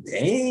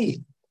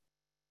mundane.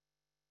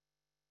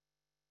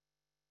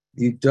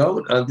 You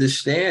don't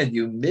understand,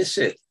 you miss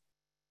it.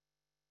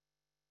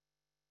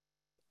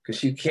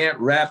 Because you can't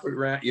wrap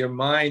around your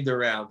mind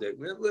around it.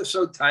 We're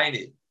so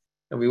tiny,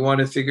 and we want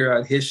to figure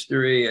out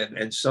history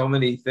and so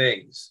many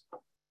things.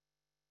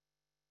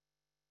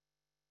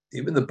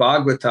 Even the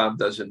Bhagavatam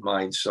doesn't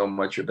mind so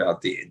much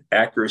about the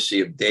accuracy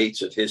of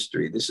dates of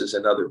history. This is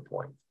another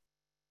point.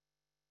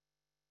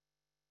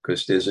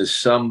 Because there's a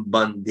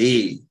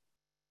sambandhi.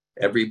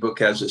 Every book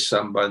has a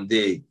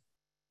sambandhi.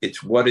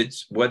 It's what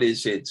is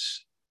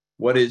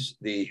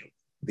the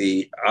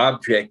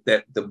object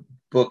that the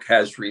book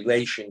has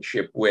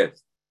relationship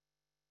with.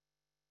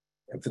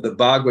 And for the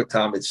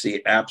Bhagavatam, it's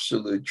the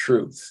absolute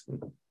truth.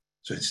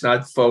 So it's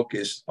not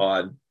focused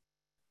on,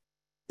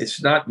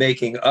 it's not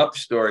making up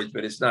stories,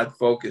 but it's not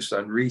focused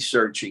on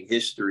researching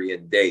history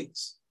and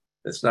dates.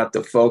 That's not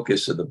the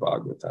focus of the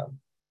Bhagavatam.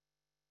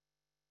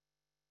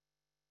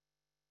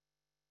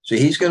 So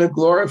he's going to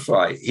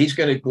glorify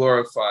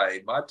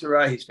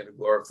Mathura, he's going to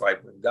glorify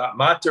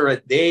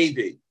Mathura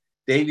Devi.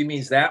 Devi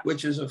means that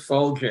which is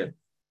effulgent.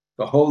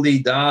 The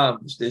holy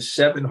dhams, there's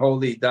 7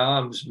 holy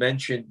dhams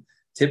mentioned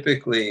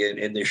typically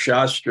in the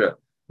Shastra.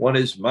 One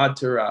is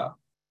Mathura,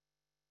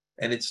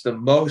 and it's the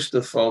most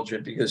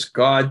effulgent because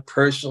God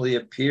personally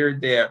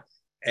appeared there,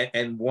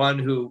 and one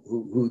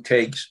who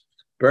takes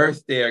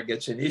birth there,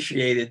 gets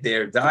initiated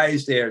there,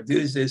 dies there,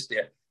 does this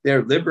there.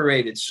 They're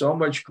liberated, so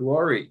much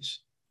glories.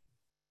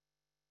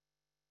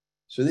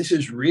 So this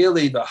is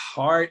really the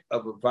heart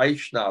of a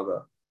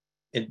Vaishnava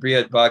in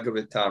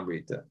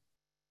Bṛhad-bhāgavatāmṛta.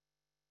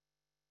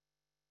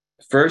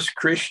 First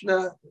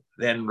Krishna,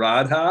 then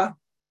Radha,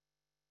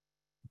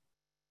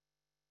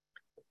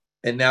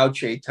 and now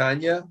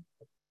Chaitanya,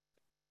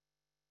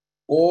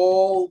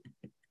 all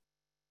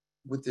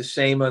with the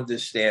same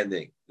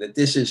understanding that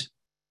this is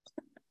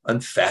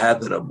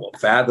unfathomable,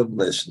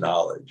 fathomless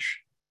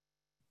knowledge.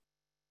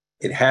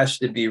 It has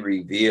to be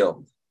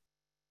revealed.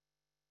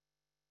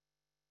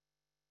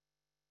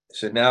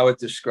 So now it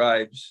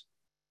describes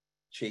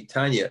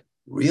Chaitanya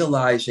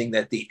realizing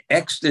that the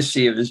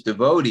ecstasy of his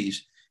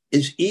devotees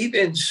is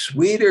even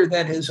sweeter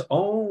than his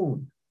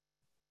own.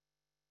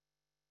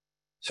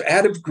 So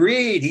out of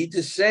greed, he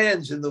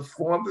descends in the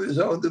form of his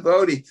own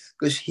devotee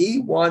because he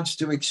wants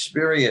to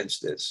experience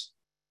this.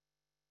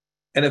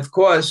 And of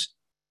course,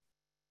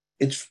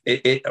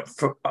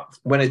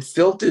 when it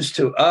filters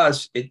to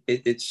us,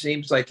 it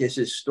seems like it's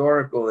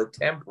historical and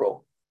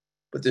temporal.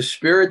 But the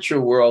spiritual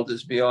world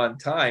is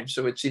beyond time,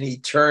 so it's an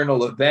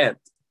eternal event.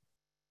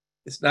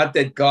 It's not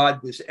that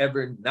God was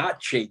ever not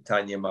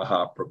Chaitanya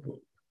Mahaprabhu.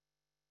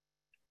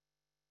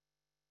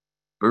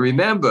 But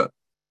remember,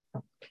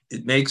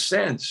 it makes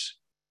sense.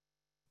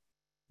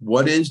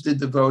 What is the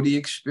devotee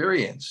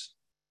experience?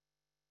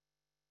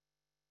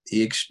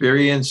 He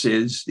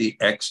experiences the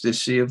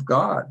ecstasy of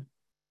God.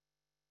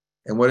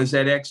 And what is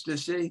that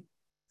ecstasy?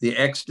 The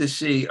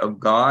ecstasy of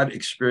God,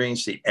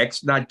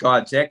 not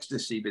God's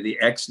ecstasy, but the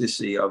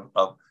ecstasy of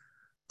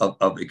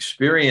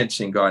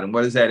experiencing God. And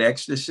what is that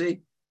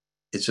ecstasy?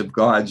 It's of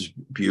God's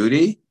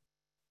beauty,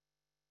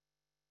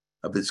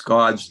 of it's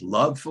God's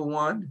love for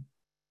one,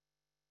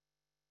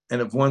 and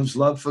of one's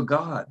love for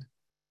God.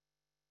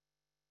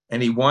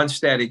 And he wants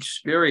that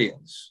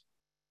experience.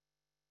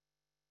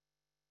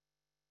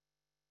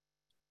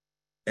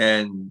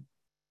 And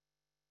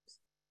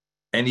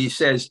he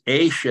says,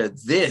 Aisha,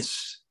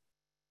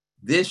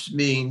 this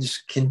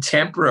means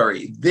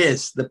contemporary.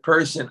 The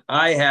person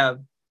I have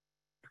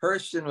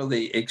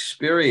personally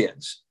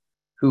experienced,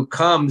 who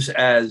comes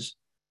as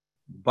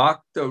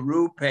Bhakta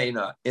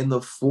Rupena in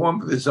the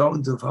form of his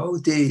own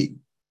devotee.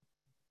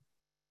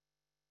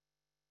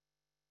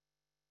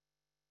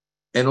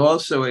 And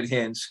also it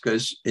hints,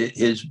 because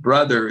his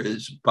brother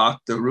is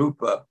Bhakta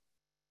Rupa,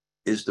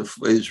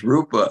 is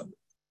Rupa,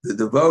 the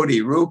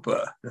devotee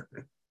Rupa.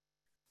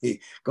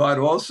 God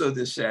also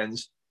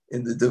descends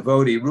in the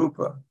devotee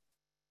Rupa.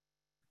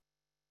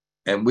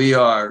 And we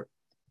are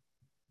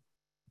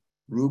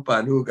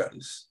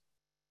Rupanugas.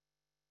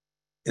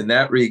 In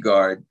that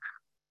regard,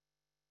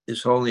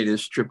 His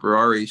Holiness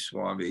Tripurari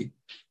Swami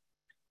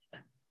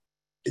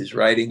is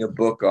writing a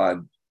book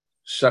on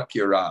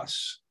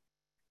Sakyaras.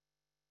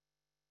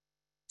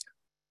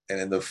 And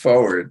in the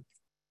forward,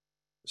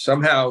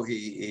 somehow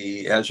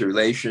he has a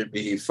relation,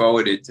 he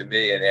forwarded to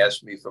me and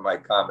asked me for my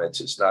comments.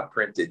 It's not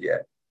printed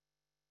yet.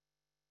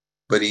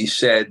 But he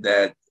said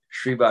that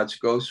Srivats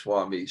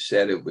Goswami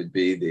said it would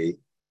be the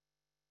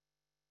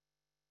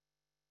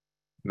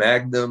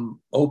magnum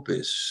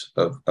opus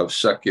of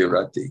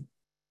Sakyarati.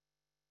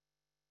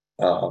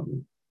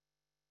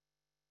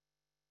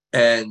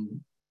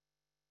 And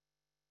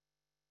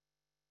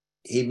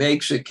he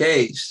makes a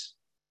case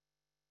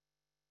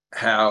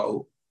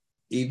how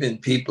even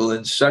people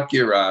in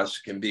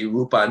Sakyaras can be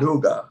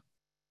Rupanuga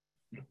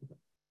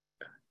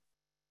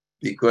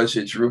because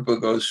it's Rupa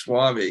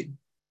Goswami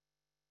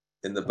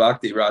in the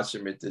Bhakti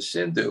Rasamrita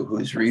Sindhu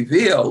who's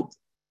revealed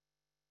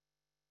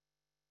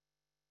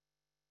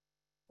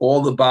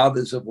all the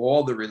bhavas of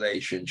all the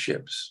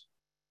relationships.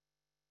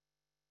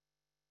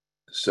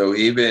 So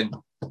even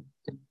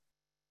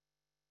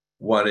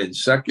one in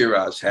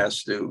Sakyaras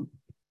has to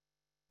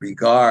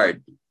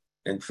regard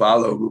and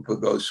follow Rupa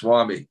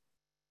Goswami,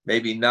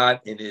 maybe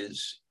not in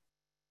his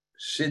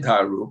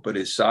Siddha Rup, but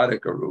his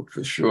Sadhaka Rup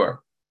for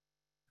sure.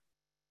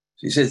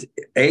 So he says,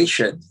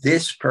 Aisha,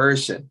 this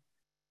person,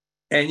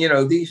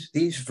 and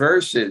these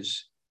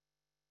verses,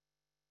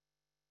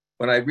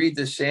 when I read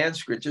the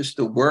Sanskrit, just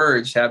the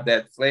words have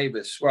that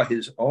flavor,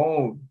 his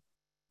own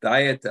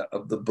dayata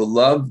of the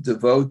beloved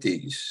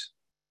devotees.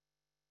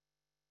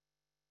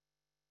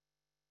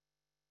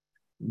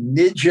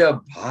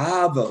 Nija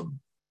bhavam,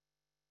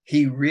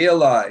 he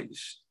realizing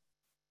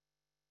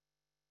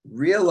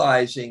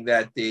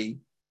that the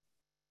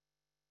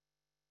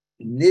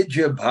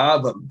Nija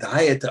Bhavam,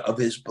 Dayata, of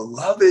his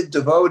beloved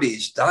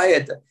devotees,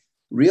 Dayata,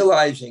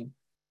 realizing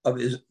of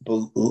his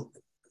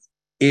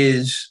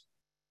is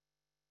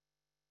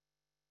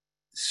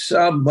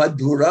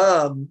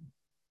Samadhuram,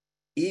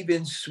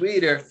 even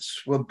sweeter,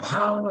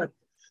 Swabhavat,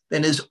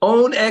 than his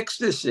own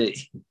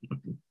ecstasy.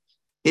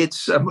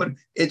 It's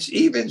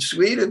even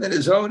sweeter than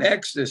his own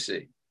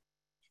ecstasy.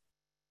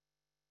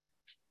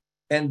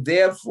 And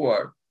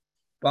therefore,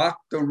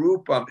 Bhakta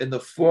Rupam, in the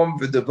form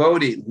of a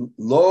devotee,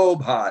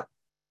 Lobhat,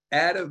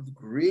 out of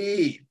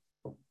greed,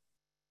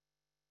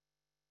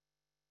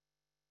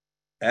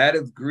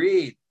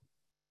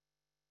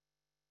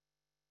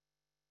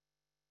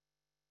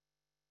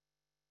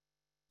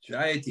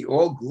 Jayati,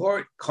 all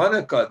glory,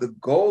 Kanaka, the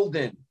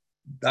golden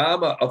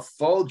Dhamma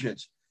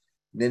effulgence,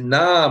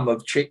 Ninam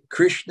of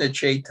Krishna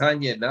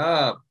Chaitanya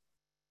Nam,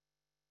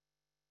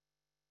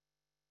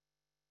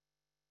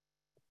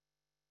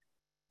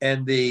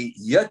 and the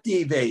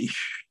Yati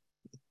Vesh,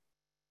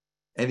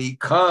 and he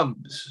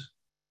comes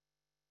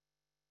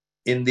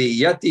in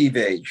the Yati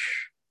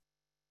Vesh,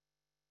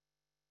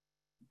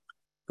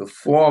 the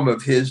form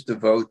of his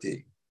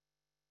devotee.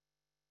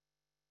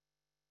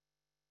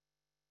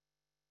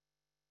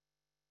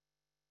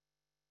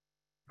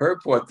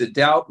 Purport, the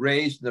doubt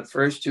raised in the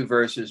first two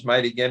verses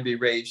might again be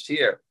raised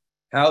here.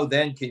 How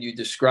then can you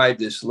describe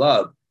this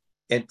love?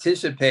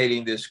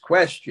 Anticipating this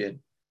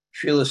question,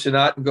 Srila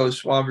Sanatana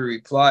Goswami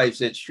replies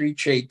that Sri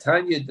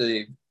Chaitanya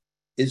Dev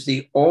is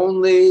the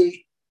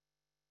only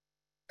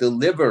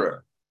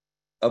deliverer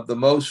of the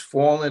most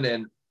fallen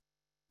and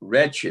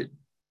wretched.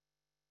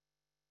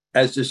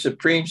 As the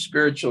supreme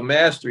spiritual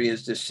master, he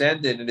has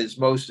descended in his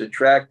most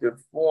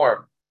attractive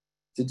form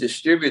to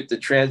distribute the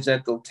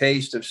transcendental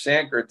taste of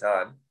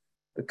Sankirtan,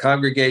 the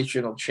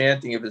congregational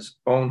chanting of his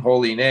own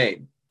holy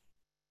name.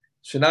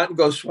 Sanatana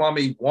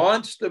Goswami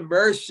wants the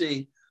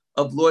mercy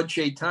of Lord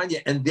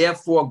Chaitanya and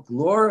therefore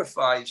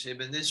glorifies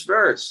him in this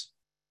verse.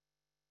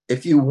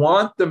 If you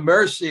want the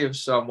mercy of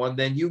someone,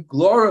 then you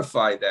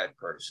glorify that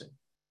person.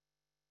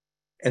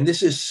 And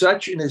this is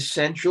such an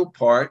essential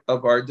part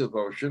of our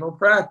devotional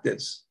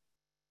practice.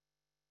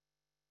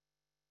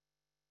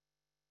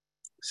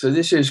 So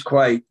this is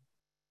quite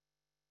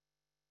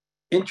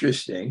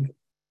interesting.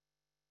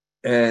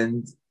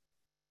 And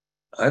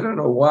I don't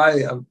know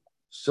why I'm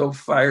so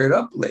fired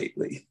up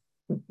lately.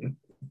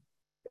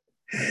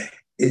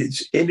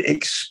 It's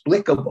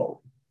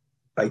inexplicable.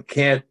 I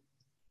can't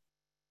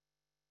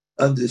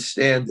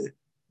understand it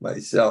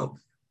myself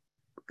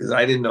because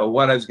I didn't know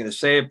what I was going to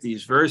say of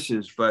these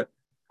verses, but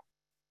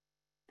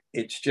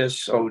it's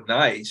just so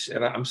nice.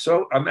 And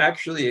I'm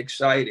actually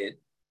excited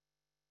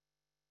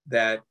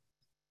that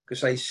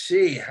because I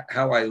see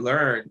how I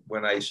learn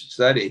when I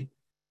study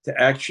to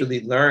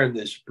actually learn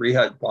this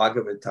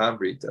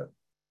Bṛhad-bhāgavatāmṛta.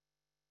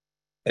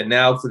 And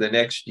now for the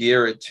next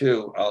year or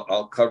two,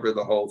 I'll cover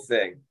the whole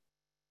thing.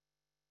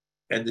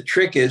 And the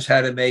trick is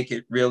how to make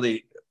it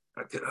really,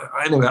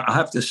 I'll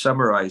have to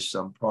summarize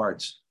some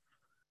parts.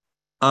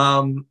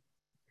 And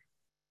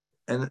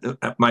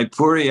at my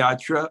Puri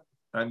Yatra,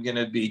 I'm going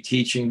to be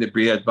teaching the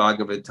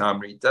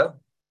Bṛhad-bhāgavatāmṛta.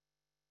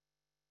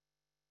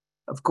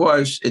 Of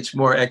course, it's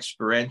more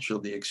experiential,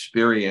 the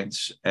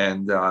experience.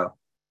 And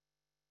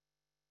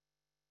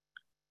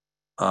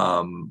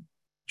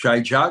Jai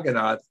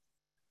Jagannath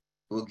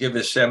will give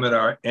a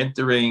seminar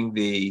entering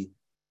the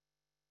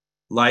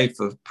life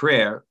of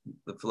prayer,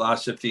 the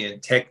philosophy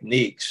and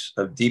techniques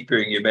of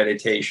deepening your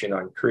meditation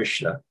on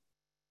Krishna.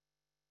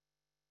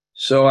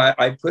 So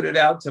I put it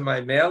out to my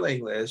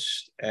mailing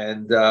list,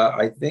 and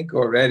I think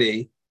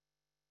already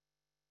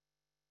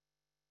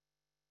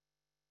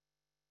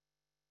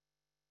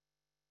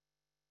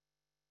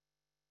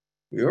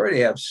we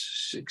already have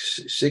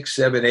six,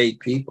 seven, 8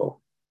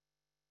 people.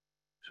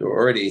 So we're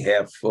already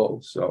half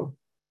full. So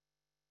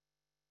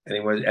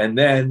anyway, and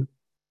then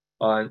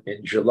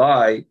in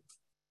July,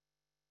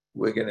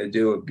 we're going to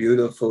do a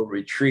beautiful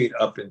retreat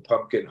up in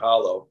Pumpkin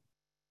Hollow,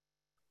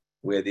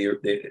 where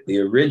the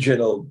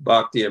original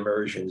Bhakti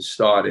immersion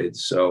started.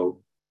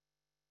 So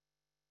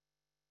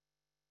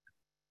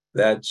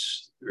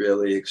that's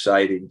really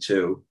exciting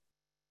too.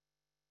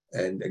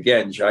 And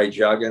again, Jai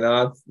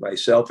Jagannath,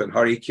 myself, and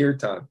Hari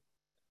Kirtan.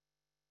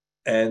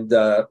 And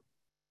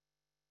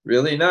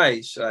really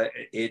nice.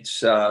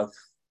 It's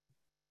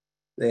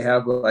they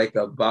have like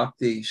a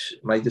bhakti.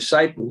 My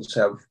disciples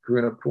have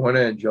Karuna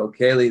Purna and Joe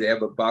Kaylee. They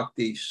have a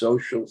bhakti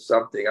social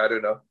something, I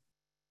don't know.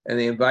 And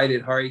they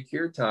invited Hari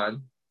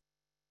Kirtan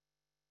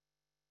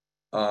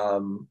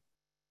to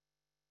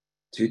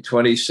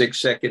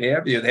 26 Second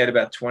Avenue. They had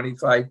about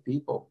 25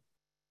 people.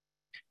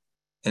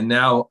 And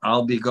now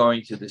I'll be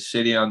going to the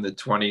city on the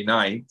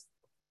 29th.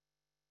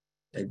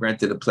 They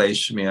rented a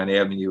place for me on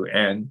Avenue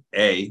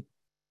A.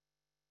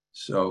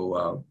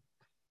 So,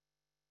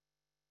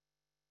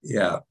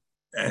 yeah.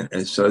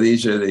 And so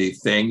these are the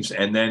things.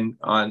 And then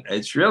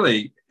it's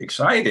really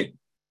exciting.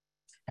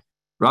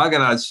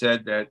 Raghunath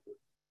said that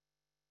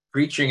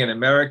preaching in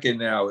America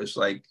now is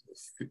like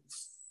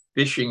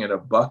fishing in a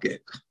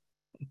bucket.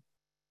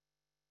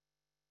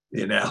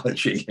 the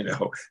analogy,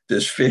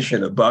 there's fish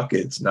in a bucket.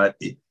 It's not,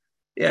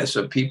 yeah.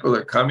 So people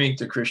are coming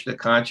to Krishna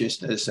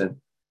consciousness, and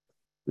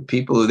the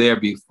people who were there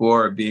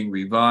before are being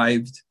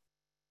revived.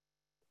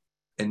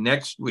 And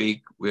next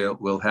week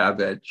we'll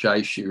have at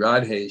Jai Shri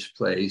Radhe's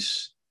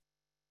place.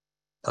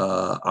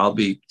 I'll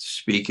be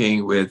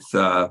speaking with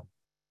I'll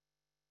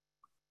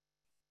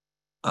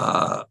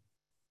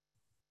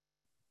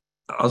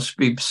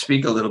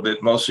speak a little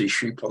bit, mostly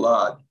Shri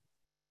Prahlad.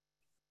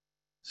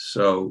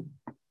 So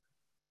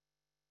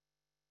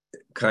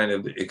kind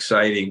of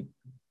exciting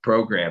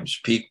programs.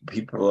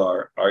 People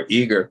are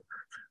eager.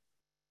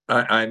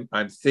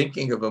 I'm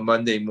thinking of a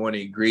Monday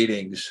morning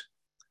greetings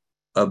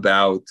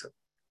about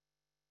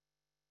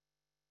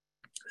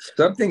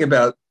something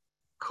about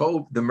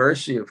COVID, the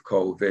mercy of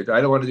COVID.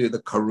 I don't want to do the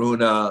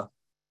corona,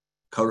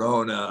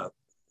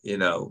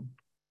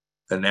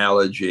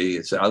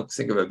 analogy. I'll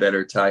think of a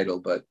better title,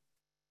 but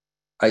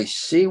I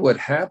see what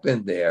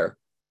happened there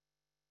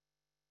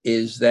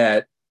is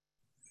that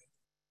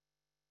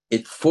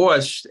it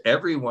forced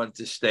everyone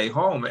to stay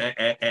home,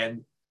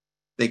 and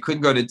they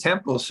couldn't go to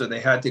temples, so they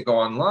had to go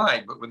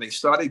online. But when they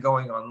started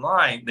going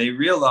online, they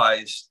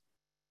realized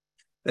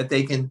that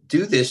they can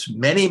do this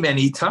many,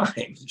 many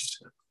times.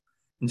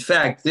 In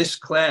fact, this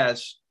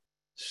class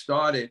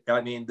started,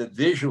 the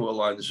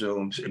visual on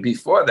Zooms.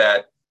 Before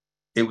that,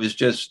 it was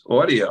just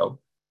audio,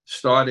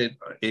 started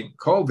in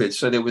COVID.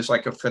 So there was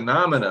like a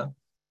phenomena.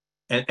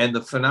 And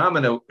the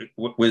phenomena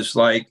was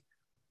like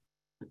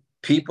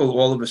people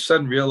all of a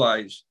sudden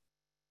realized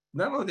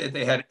not only that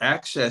they had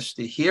access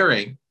to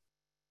hearing,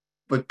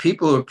 but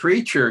people who are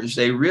preachers,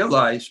 they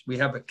realized we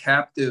have a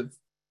captive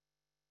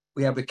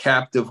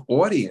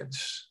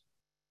audience.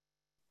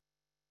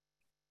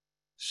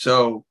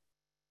 So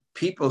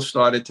people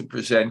started to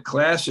present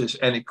classes,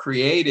 and it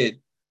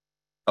created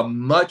a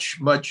much,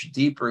 much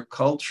deeper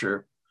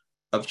culture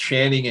of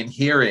chanting and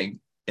hearing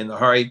in the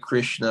Hare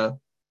Krishna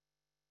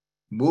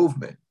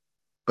movement.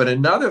 But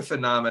another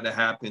phenomena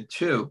happened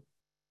too,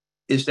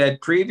 is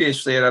that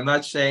previously, and I'm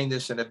not saying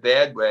this in a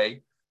bad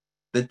way,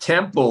 the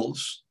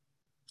temples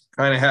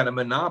kind of had a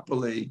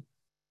monopoly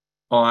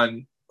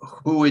on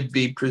who would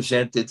be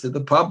presented to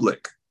the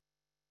public.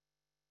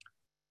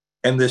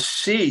 And the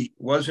seat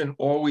wasn't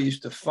always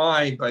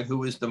defined by who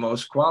was the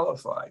most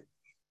qualified.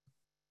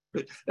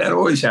 But that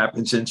always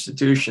happens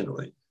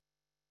institutionally.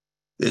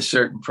 There's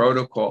certain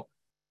protocol.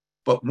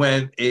 But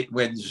when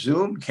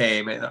Zoom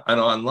came and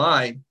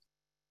online,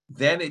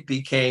 then it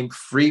became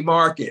free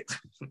market.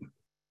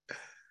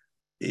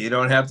 You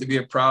don't have to be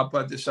a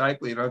Prabhupada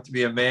disciple. You don't have to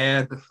be a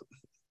man.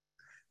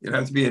 You don't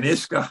have to be an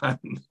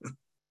ISKCON.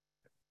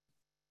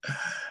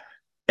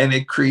 And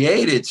it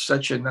created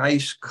such a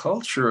nice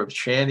culture of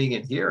chanting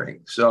and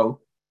hearing.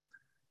 So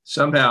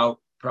somehow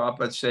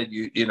Prabhupada said,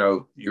 you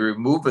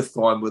remove a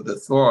thorn with a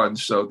thorn.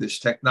 So this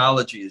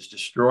technology is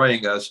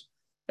destroying us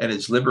and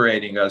is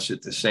liberating us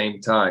at the same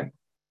time.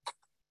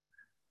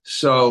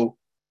 So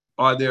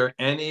are there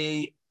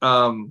any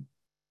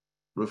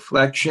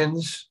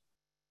reflections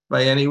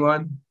by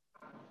anyone?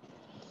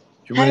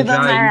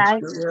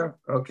 Maharaj.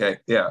 Okay,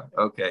 yeah,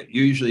 okay.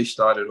 You usually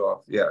start it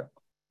off, yeah.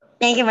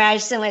 Thank you,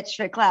 Maharaj, so much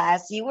for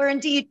class. You were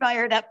indeed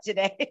fired up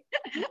today.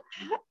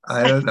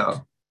 I don't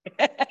know.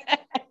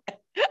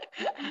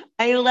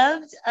 I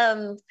loved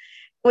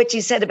what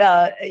you said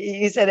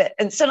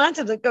and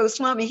Sanatana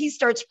Goswami, he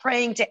starts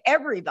praying to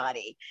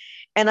everybody.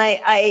 And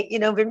I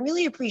been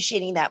really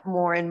appreciating that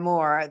more and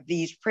more,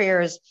 these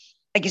prayers,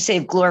 like you say,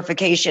 of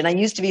glorification. I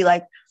used to be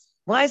like,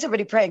 why is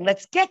everybody praying?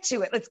 Let's get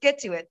to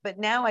it. But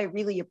now I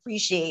really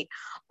appreciate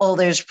all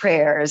those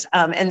prayers.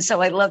 And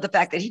so I love the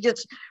fact that he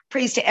just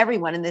prays to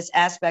everyone in this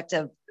aspect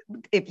of,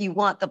 if you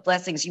want the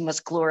blessings, you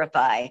must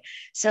glorify.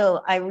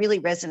 So I really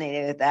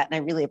resonated with that, and I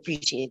really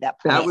appreciate that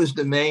point. That was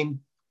the main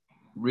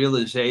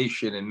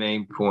realization and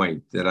main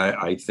point that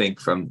I think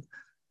and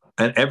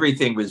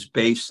everything was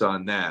based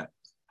on that.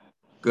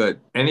 Good.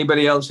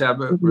 Anybody else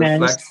have a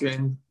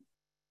reflection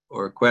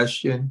or a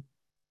question?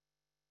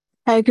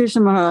 Hare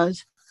Krishna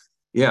Maharaj.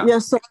 Yeah.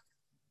 Yes. So,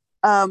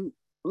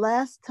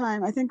 last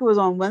time, I think it was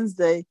on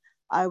Wednesday,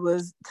 I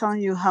was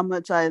telling you how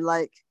much I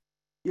like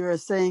your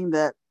saying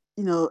that,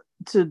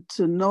 to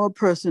know a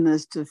person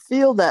is to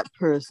feel that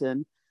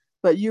person,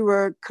 but you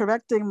were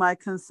correcting my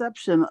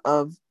conception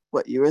of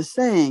what you were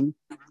saying.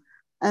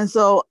 And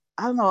so,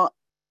 I don't know,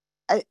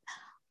 I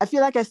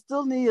feel like I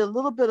still need a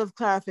little bit of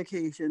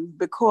clarification,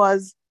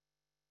 because...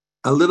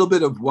 A little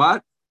bit of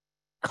what?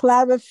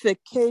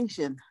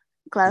 Clarification.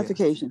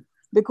 Yes.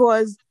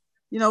 Because,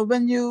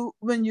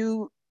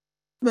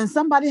 when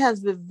somebody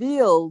has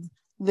revealed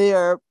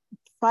their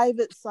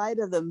private side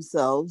of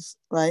themselves,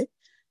 right?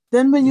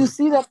 Then when you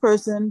see that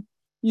person,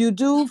 you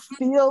do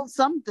feel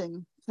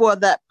something for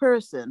that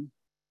person,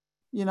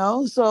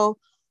 So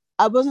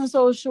I wasn't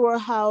so sure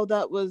how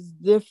that was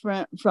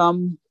different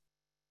from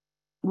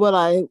what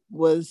I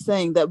was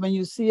saying, that when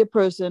you see a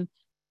person,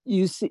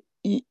 to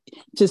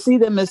see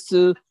them is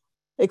to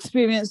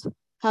experience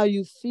how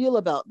you feel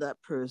about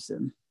that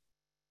person.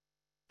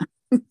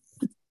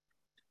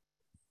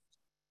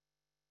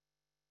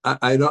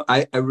 I don't.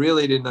 I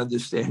really didn't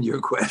understand your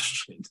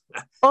question.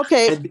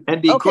 Okay.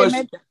 And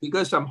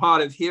because I'm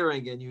hard of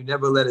hearing and you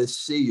never let us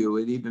see you,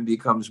 it even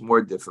becomes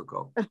more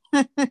difficult.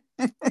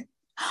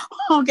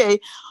 Okay.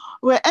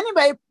 Well,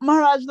 anyway,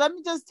 Maharaj, let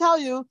me just tell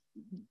you,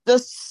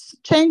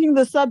 just changing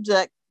the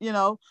subject,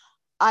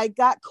 I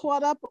got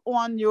caught up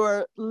on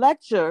your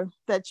lecture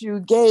that you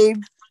gave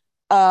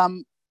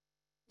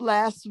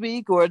last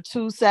week or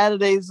 2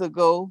 Sundays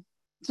ago,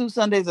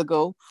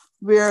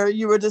 where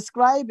you were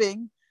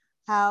describing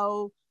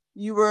how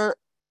you were,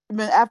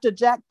 after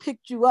Jack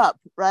picked you up,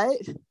 right?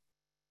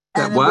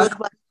 And what? It was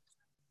like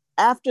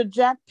after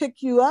Jack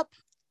picked you up.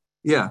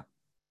 Yeah.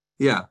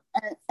 Yeah.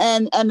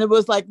 And it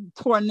was like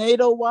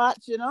tornado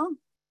watch,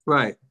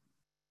 Right.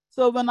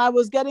 So when I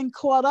was getting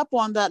caught up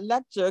on that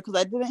lecture, because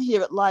I didn't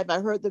hear it live, I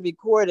heard the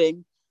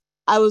recording.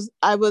 I was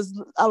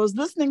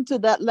listening to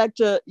that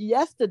lecture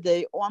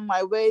yesterday on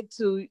my way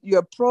to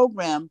your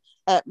program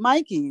at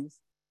Mikey's.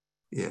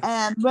 Yeah.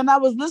 And when I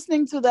was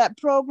listening to that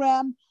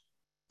program,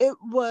 it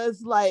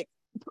was like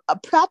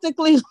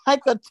practically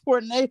like a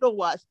tornado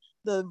watch.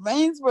 The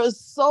rains were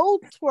so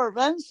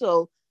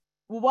torrential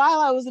while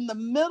I was in the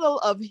middle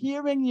of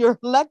hearing your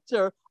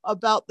lecture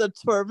about the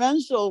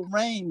torrential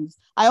rains.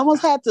 I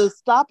almost had to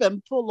stop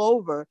and pull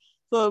over.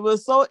 So it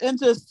was so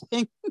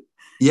interesting.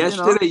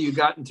 Yesterday you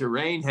got into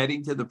rain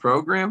heading to the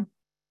program?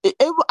 I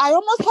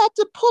almost had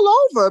to pull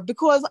over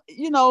because,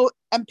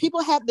 and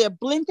people had their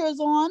blinkers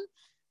on,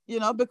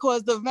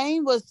 because the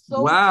rain was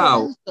so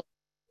torrential.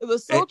 It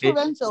was so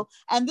torrential.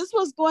 And this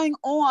was going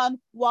on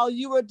while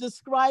you were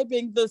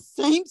describing the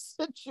same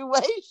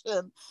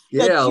situation.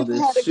 Yeah,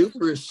 the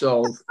super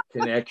soul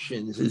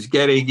connections is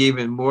getting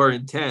even more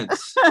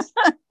intense.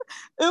 It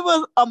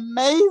was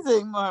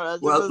amazing,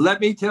 Maharaj. Well,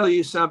 let me tell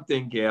you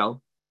something,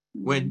 Gail.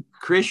 When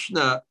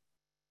Krishna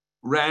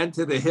ran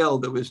to the hill,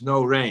 there was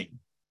no rain.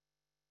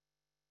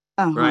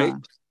 Right?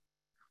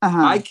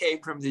 I came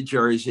from New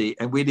Jersey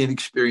and we didn't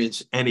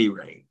experience any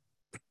rain.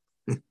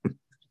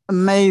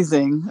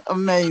 Amazing.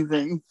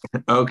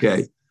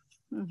 Okay.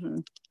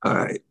 All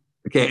right.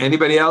 Okay.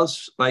 Anybody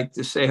else like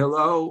to say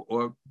hello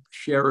or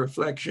share a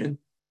reflection?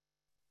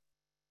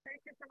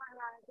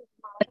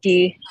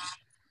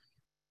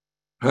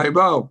 Hi,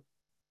 Bo.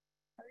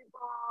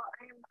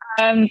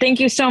 Thank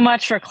you so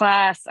much for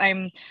class.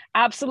 I'm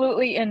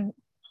absolutely in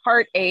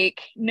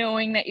heartache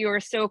knowing that you were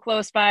so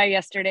close by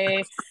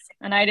yesterday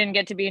and I didn't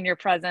get to be in your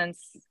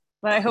presence.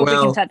 But I hope we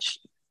can touch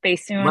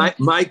base soon.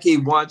 Mikey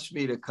wants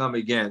me to come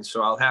again,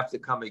 so I'll have to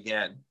come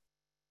again.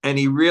 And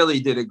he really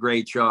did a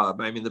great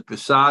job. I mean, the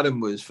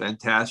prasadam was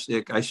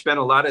fantastic. I spent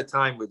a lot of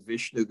time with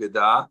Vishnu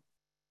Gada,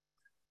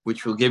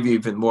 which will give you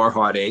even more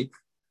heartache.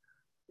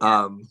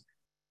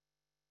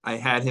 I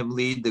had him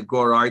lead the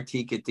Gaur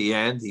Artik at the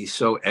end. He's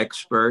so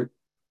expert.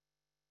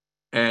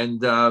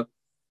 And the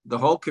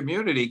whole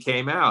community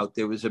came out.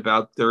 There was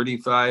about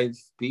 35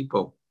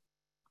 people.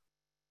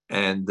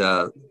 And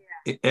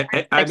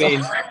I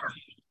mean,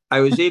 I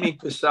was eating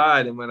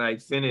prasad, and when I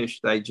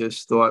finished, I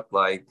just thought,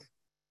 like,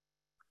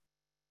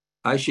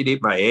 I should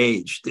eat my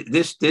age.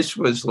 This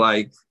was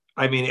like,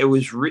 I mean, it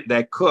was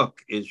that cook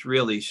is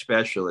really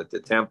special at the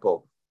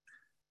temple.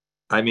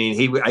 I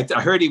mean, I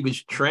heard he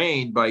was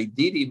trained by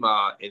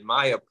Didima in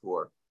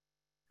Mayapur,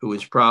 who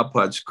was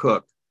Prabhupada's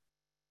cook.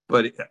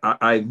 But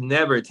I've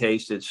never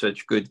tasted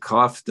such good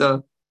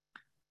kofta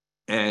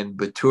and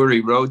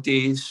baturi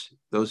rotis.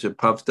 Those are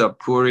puffed up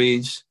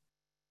puris.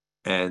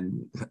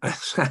 And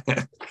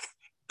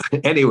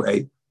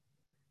anyway,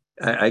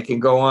 I can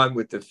go on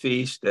with the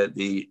feast, that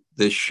the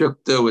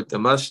shukta with the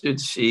mustard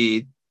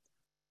seed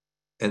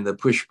and the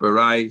pushpa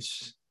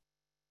rice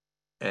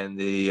and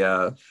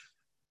the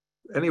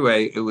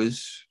anyway, it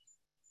was,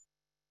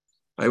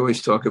 I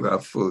always talk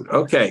about food.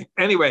 Okay.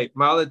 Anyway,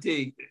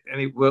 Malati,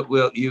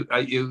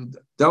 you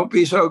don't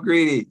be so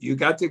greedy. You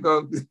got to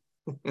go.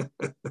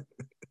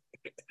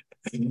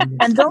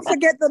 And don't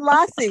forget the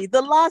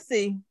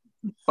lassi.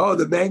 Oh,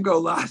 the mango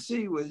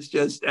lassi was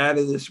just out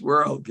of this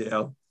world,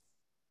 Gail.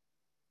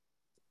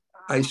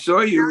 I saw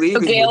you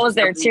leaving. Gail was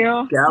there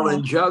too.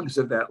 Gallon jugs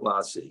of that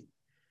lassi.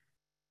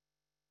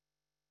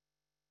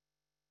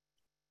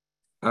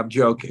 I'm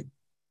joking.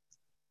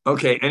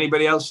 Okay,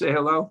 anybody else say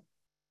hello?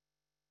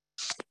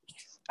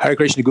 Hare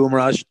Krishna Guru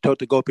Maharaj,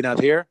 Tota Gopinath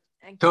here.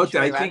 Tota,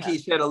 I think he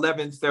said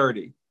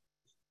 11:30.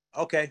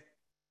 Okay,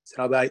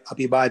 so I'll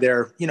be by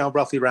there,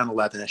 roughly around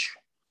 11ish.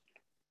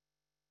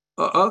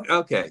 Oh,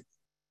 okay.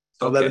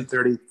 So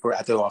 11:30 for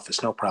at the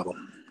office, no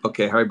problem.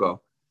 Okay,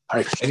 Haribo.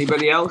 Hare Krishna.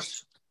 Anybody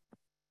else?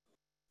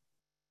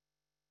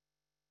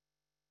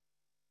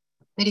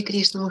 Hare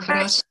Krishna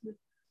Maharaj.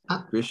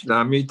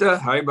 Krishnamrita,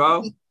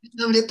 Haribo.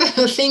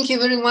 Thank you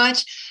very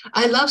much.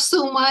 I love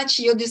so much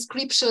your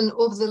description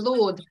of the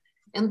Lord,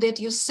 and that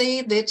you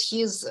say that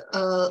his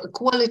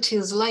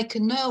qualities like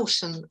an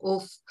ocean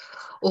of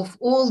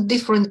all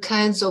different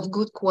kinds of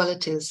good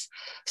qualities.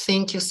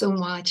 Thank you so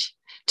much.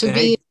 To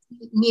be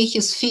near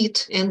his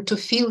feet and to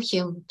feel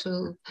him.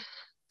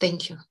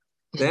 Thank you.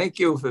 Thank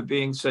you for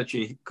being such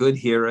a good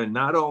hearer,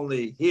 not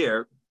only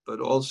here, but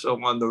also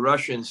on the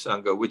Russian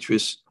Sangha, which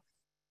was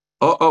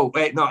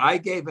Wait, no, I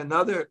gave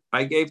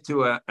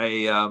to a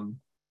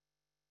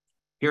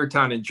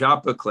Kirtan and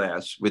Japa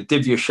class with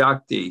Divya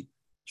Shakti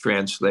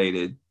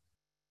translated.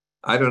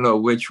 I don't know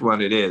which one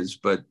it is,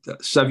 but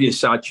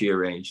Savyasachi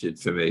arranged it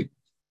for me.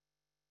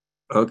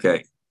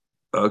 Okay.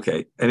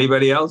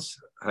 Anybody else?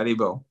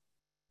 Haribo.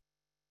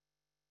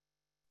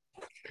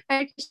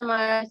 Hare Krishna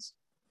Maharaj.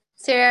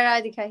 Sarah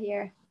Radhika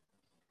here.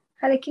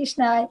 Hare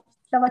Krishna.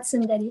 Ravat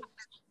Sundari.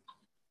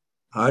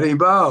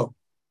 Haribo.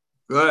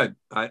 Good.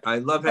 I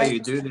love how you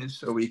do this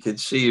so we can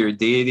see your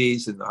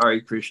deities in the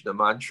Hare Krishna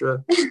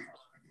mantra.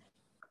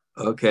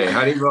 Okay,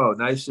 Haribo.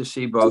 Nice to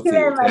see both of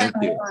you. Thank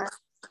you.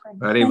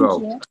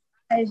 Haribo.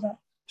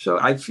 So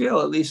I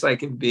feel at least I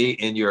can be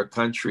in your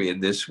country in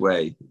this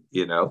way,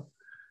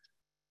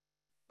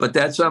 But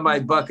that's on my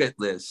bucket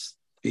list.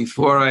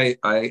 Before I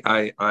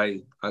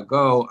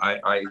go,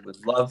 I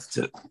would love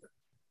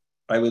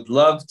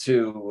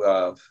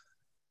to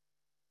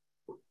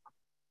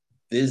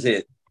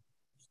visit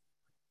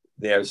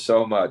there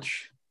so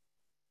much.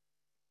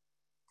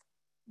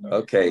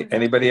 Okay,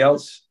 anybody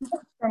else?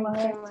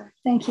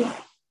 Thank you.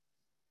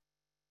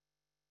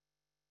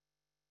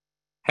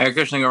 Hare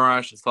Krishna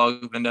Maharaj, it's all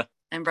Govinda.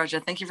 And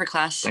Bṛhad, thank you for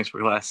class. Thanks for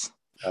class.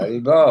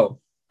 Haribo.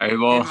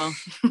 Haribo.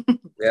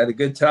 We had a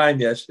good time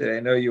yesterday.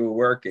 I know you were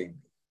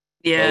working.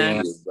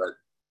 Yeah. But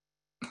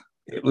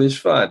it was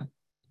fun.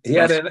 He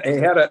had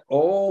an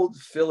old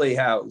Philly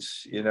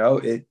house,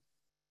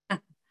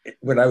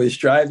 when I was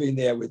driving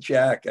there with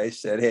Jack, I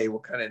said, "Hey,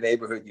 what kind of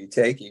neighborhood you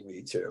taking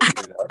me to?"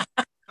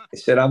 I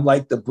said, "I'm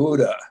like the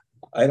Buddha.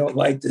 I don't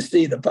like to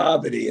see the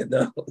poverty,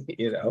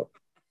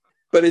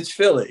 But it's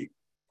Philly.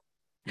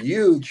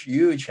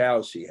 Huge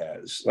house he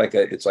has.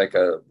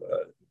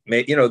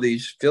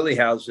 These Philly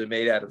houses are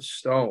made out of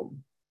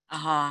stone.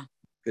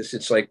 Because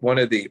it's like one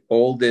of the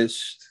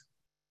oldest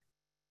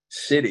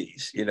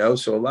cities,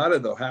 So a lot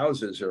of the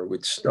houses are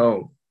with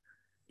stone.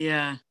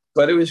 Yeah.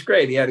 But it was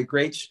great. He had a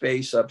great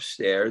space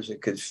upstairs. It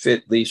could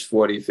fit at least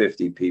 40,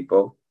 50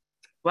 people.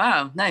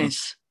 Wow,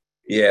 nice.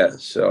 Yeah,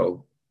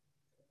 so,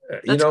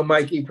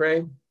 Mikey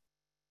Prame?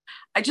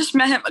 I just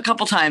met him a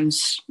couple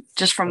times,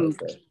 just from,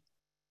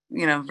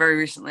 very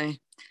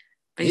recently.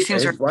 But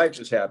his wife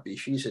is happy.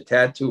 She's a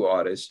tattoo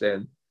artist,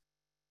 and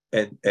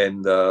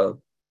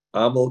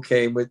Amal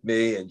came with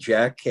me, and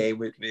Jack came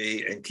with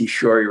me, and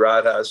Kishori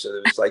Radha. So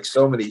there was like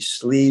so many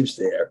sleeves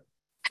there.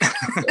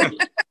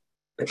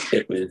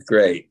 It was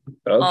great.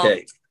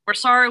 Okay. We're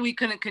sorry we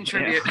couldn't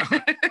contribute.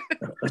 Yeah.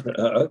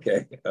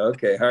 Okay.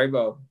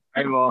 Haribo.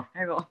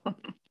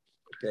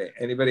 Okay.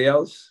 Anybody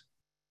else?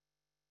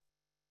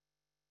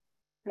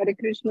 Hare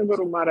Krishna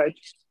Guru Maharaj.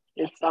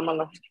 It's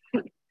Amala.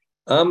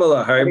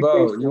 Amala,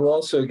 Haribo. You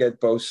also get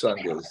both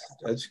sanghas.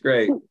 That's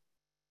great.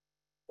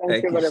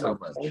 Thank you so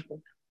much.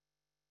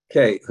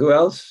 Okay. Who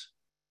else?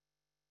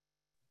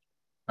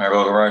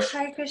 Haribo Maharaj.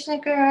 Hare Krishna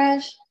Guru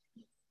Maharaj.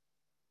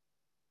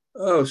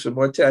 Oh, some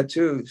more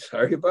tattoos.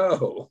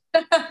 Haribo.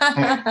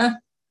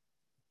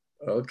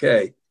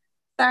 Okay.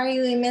 Sorry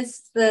we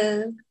missed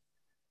the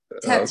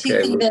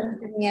tattoo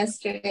convention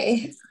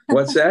yesterday.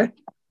 What's that?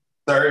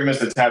 Sorry we missed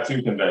the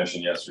tattoo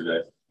convention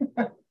yesterday.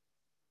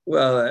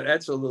 Well,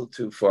 that's a little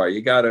too far.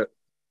 You got to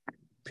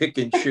pick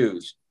and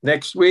choose.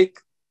 Next week?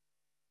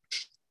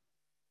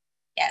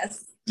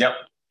 Yes. Yep.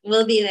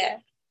 We'll be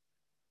there.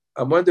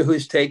 I wonder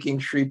who's taking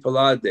Sri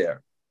Prahlad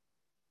there.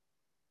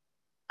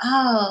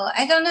 Oh,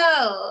 I don't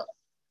know.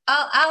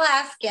 I'll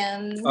ask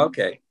him.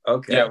 Okay.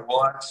 Yeah,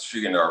 we'll ask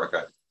Sri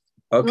Gandharvika.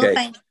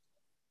 Okay.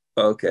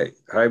 Okay.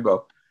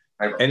 Haribo.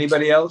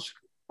 Anybody else?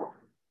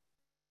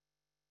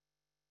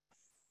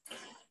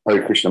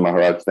 Hare Krishna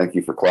Maharaj, thank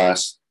you for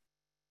class.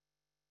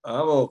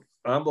 Amal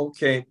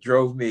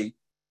drove me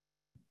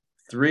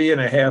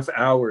 3.5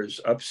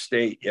 hours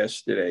upstate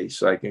yesterday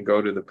so I can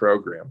go to the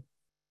program.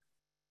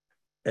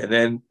 And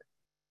then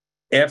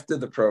after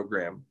the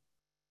program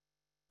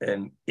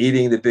and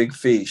eating the big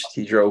feast,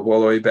 he drove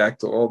all the way back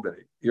to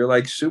Albany. You're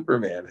like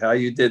Superman. How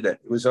you did that?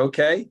 It was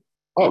okay?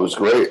 Oh, it was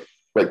great.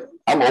 Like,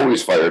 I'm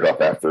always fired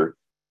up after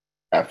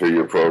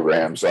your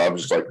program. So I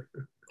was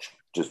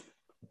just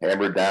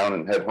hammered down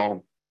and head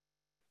home.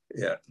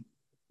 Yeah.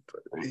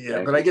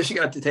 But I guess you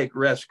got to take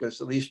rest because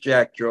at least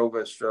Jack drove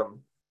us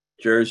from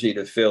Jersey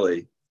to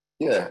Philly.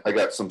 Yeah, I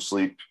got some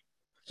sleep.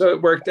 So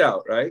it worked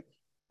out, right?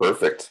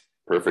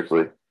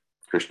 Perfectly.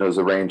 Krishna's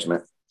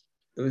arrangement.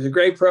 It was a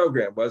great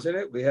program, wasn't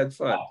it? We had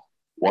fun.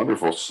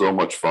 Wonderful. So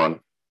much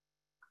fun.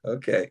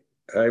 Okay.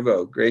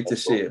 Haribo, great to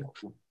see you.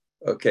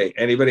 Okay.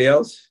 Anybody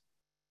else?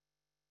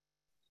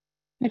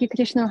 Hare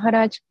Krishna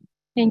Maharaj.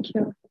 Thank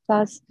you,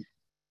 class.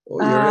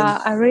 Oh,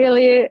 I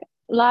really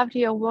loved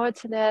your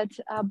words that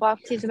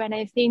bhakti is when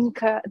I think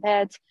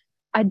that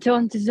I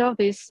don't deserve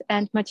this,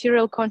 and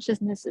material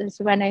consciousness is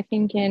when I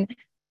thinking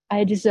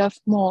I deserve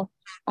more.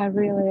 I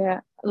really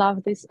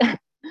love this.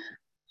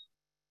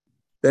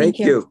 Thank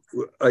you.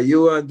 Are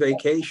you on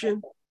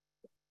vacation?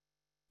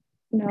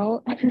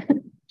 No.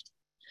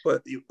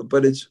 But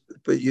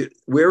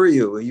where are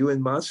you? Are you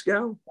in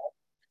Moscow?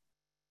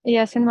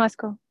 Yes, in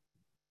Moscow.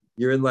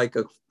 You're in like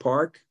a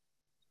park?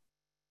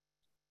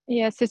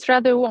 Yes, it's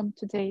rather warm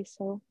today,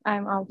 so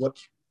I'm out.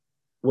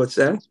 What's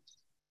that?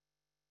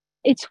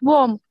 It's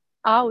warm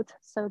out,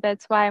 so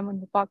that's why I'm on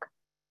the park.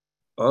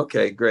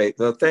 Okay, great.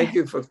 Well, thank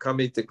you for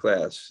coming to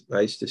class.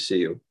 Nice to see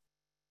you.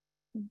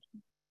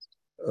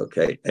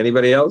 Okay,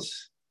 anybody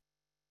else?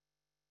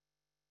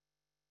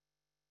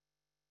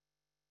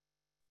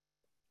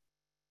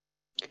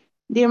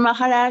 Dear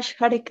Maharaj,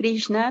 Hare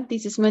Krishna,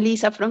 this is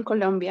Melissa from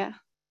Colombia.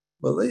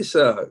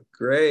 Melissa,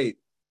 great.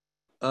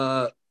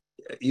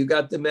 You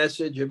got the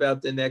message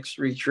about the next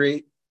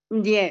retreat?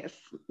 Yes,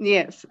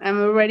 I'm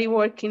already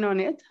working on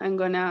it. I'm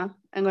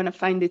gonna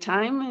find the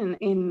time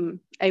and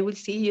I will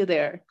see you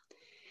there.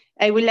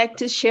 I would like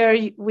to share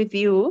with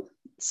you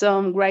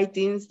some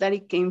writings that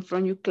it came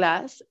from your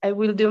class. I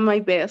will do my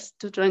best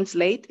to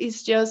translate.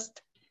 It's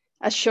just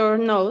a short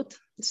note,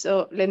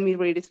 so let me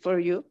read it for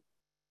you.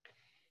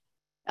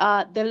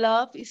 The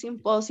love is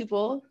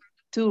impossible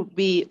to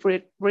be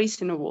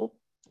reasonable,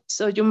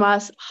 so you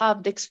must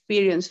have the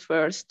experience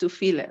first to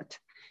feel it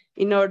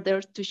in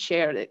order to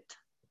share it.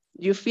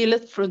 You feel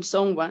it from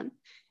someone,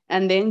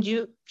 and then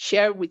you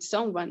share with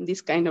someone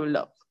this kind of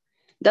love.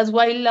 That's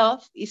why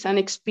love is an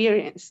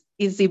experience.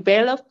 It's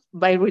developed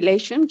by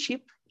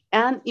relationship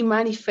and it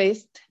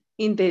manifests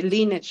in the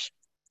lineage.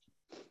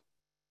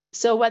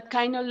 So what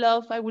kind of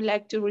love I would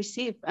like to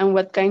receive and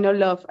what kind of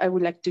love I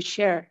would like to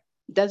share?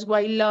 That's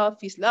why love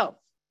is love.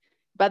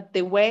 But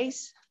the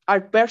ways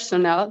are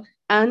personal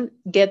and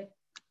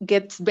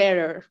gets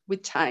better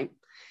with time.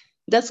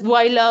 That's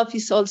why love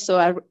is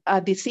also a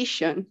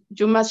decision.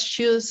 You must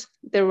choose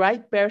the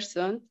right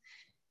person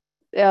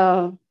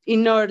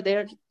in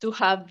order to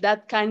have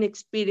that kind of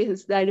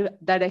experience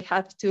that I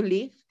have to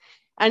live,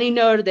 and in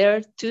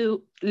order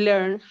to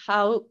learn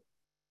how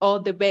all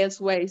the best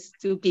ways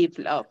to give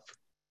love.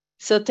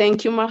 So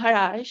thank you,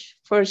 Maharaj,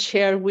 for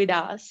sharing with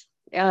us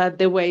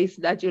the ways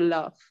that you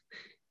love.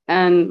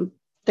 And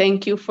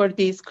thank you for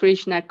this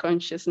Krishna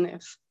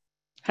consciousness.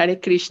 Hare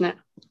Krishna.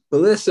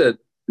 Melissa,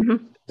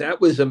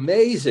 that was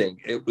amazing.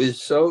 It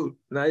was so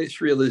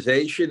nice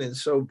realization and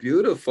so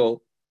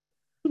beautiful.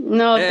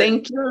 No,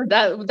 thank you.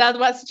 That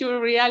was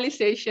your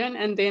realization,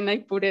 and then I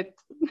put it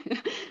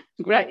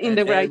right in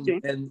the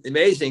writing. And the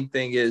amazing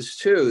thing is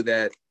too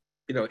that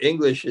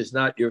English is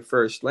not your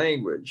first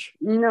language.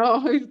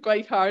 No, it's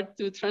quite hard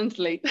to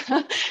translate.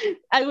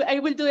 I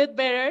will do it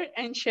better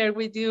and share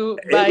with you.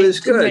 It was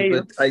good,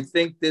 but I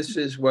think this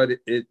is what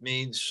it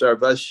means.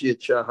 Sarvasya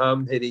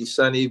Chaham Hiri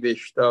Sani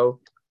Vishto.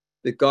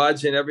 The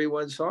God's in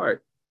everyone's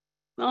heart.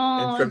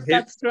 Oh,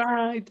 that's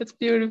right. That's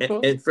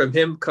beautiful. And from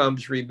him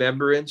comes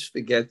remembrance,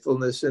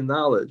 forgetfulness, and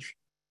knowledge.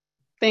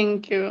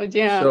 Thank you.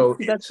 Yeah. So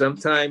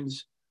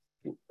sometimes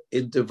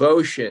in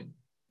devotion,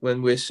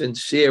 when we're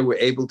sincere, we're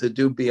able to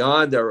do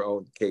beyond our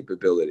own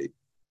capability.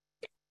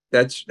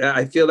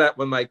 I feel that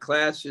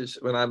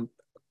when I'm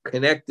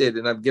connected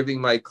and I'm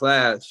giving my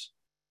class,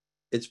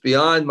 it's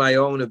beyond my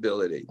own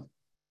ability.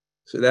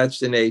 So that's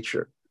the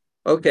nature.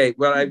 Okay,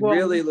 well, I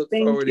really look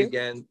forward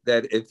again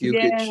that if you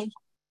could,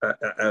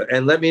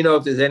 and let me know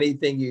if there's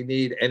anything you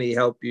need, any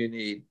help you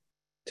need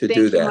to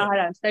do that. Thank you,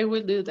 Maharaj. I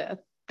will do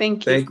that.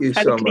 Thank you. Thank you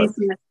so much.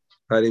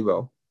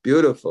 Haribo.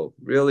 Beautiful,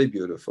 really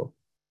beautiful.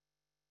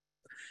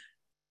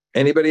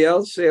 Anybody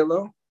else say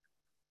hello?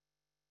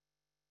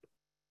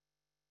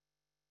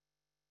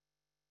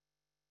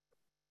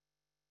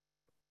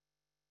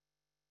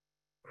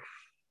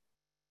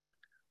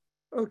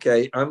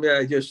 Okay, I'm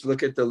going to just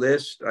look at the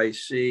list. I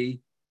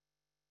see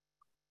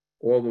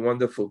all the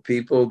wonderful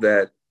people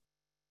that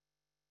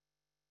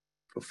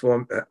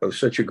performed,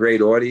 such a great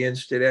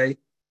audience today.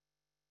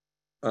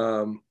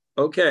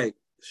 Okay,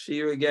 see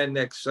you again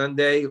next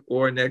Sunday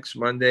or next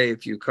Monday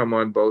if you come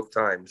on both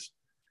times.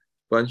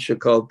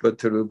 Vanchakalpa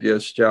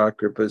tarubhyascha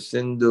kripa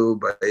sindhu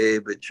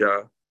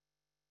bhaevacha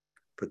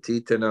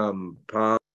patitanam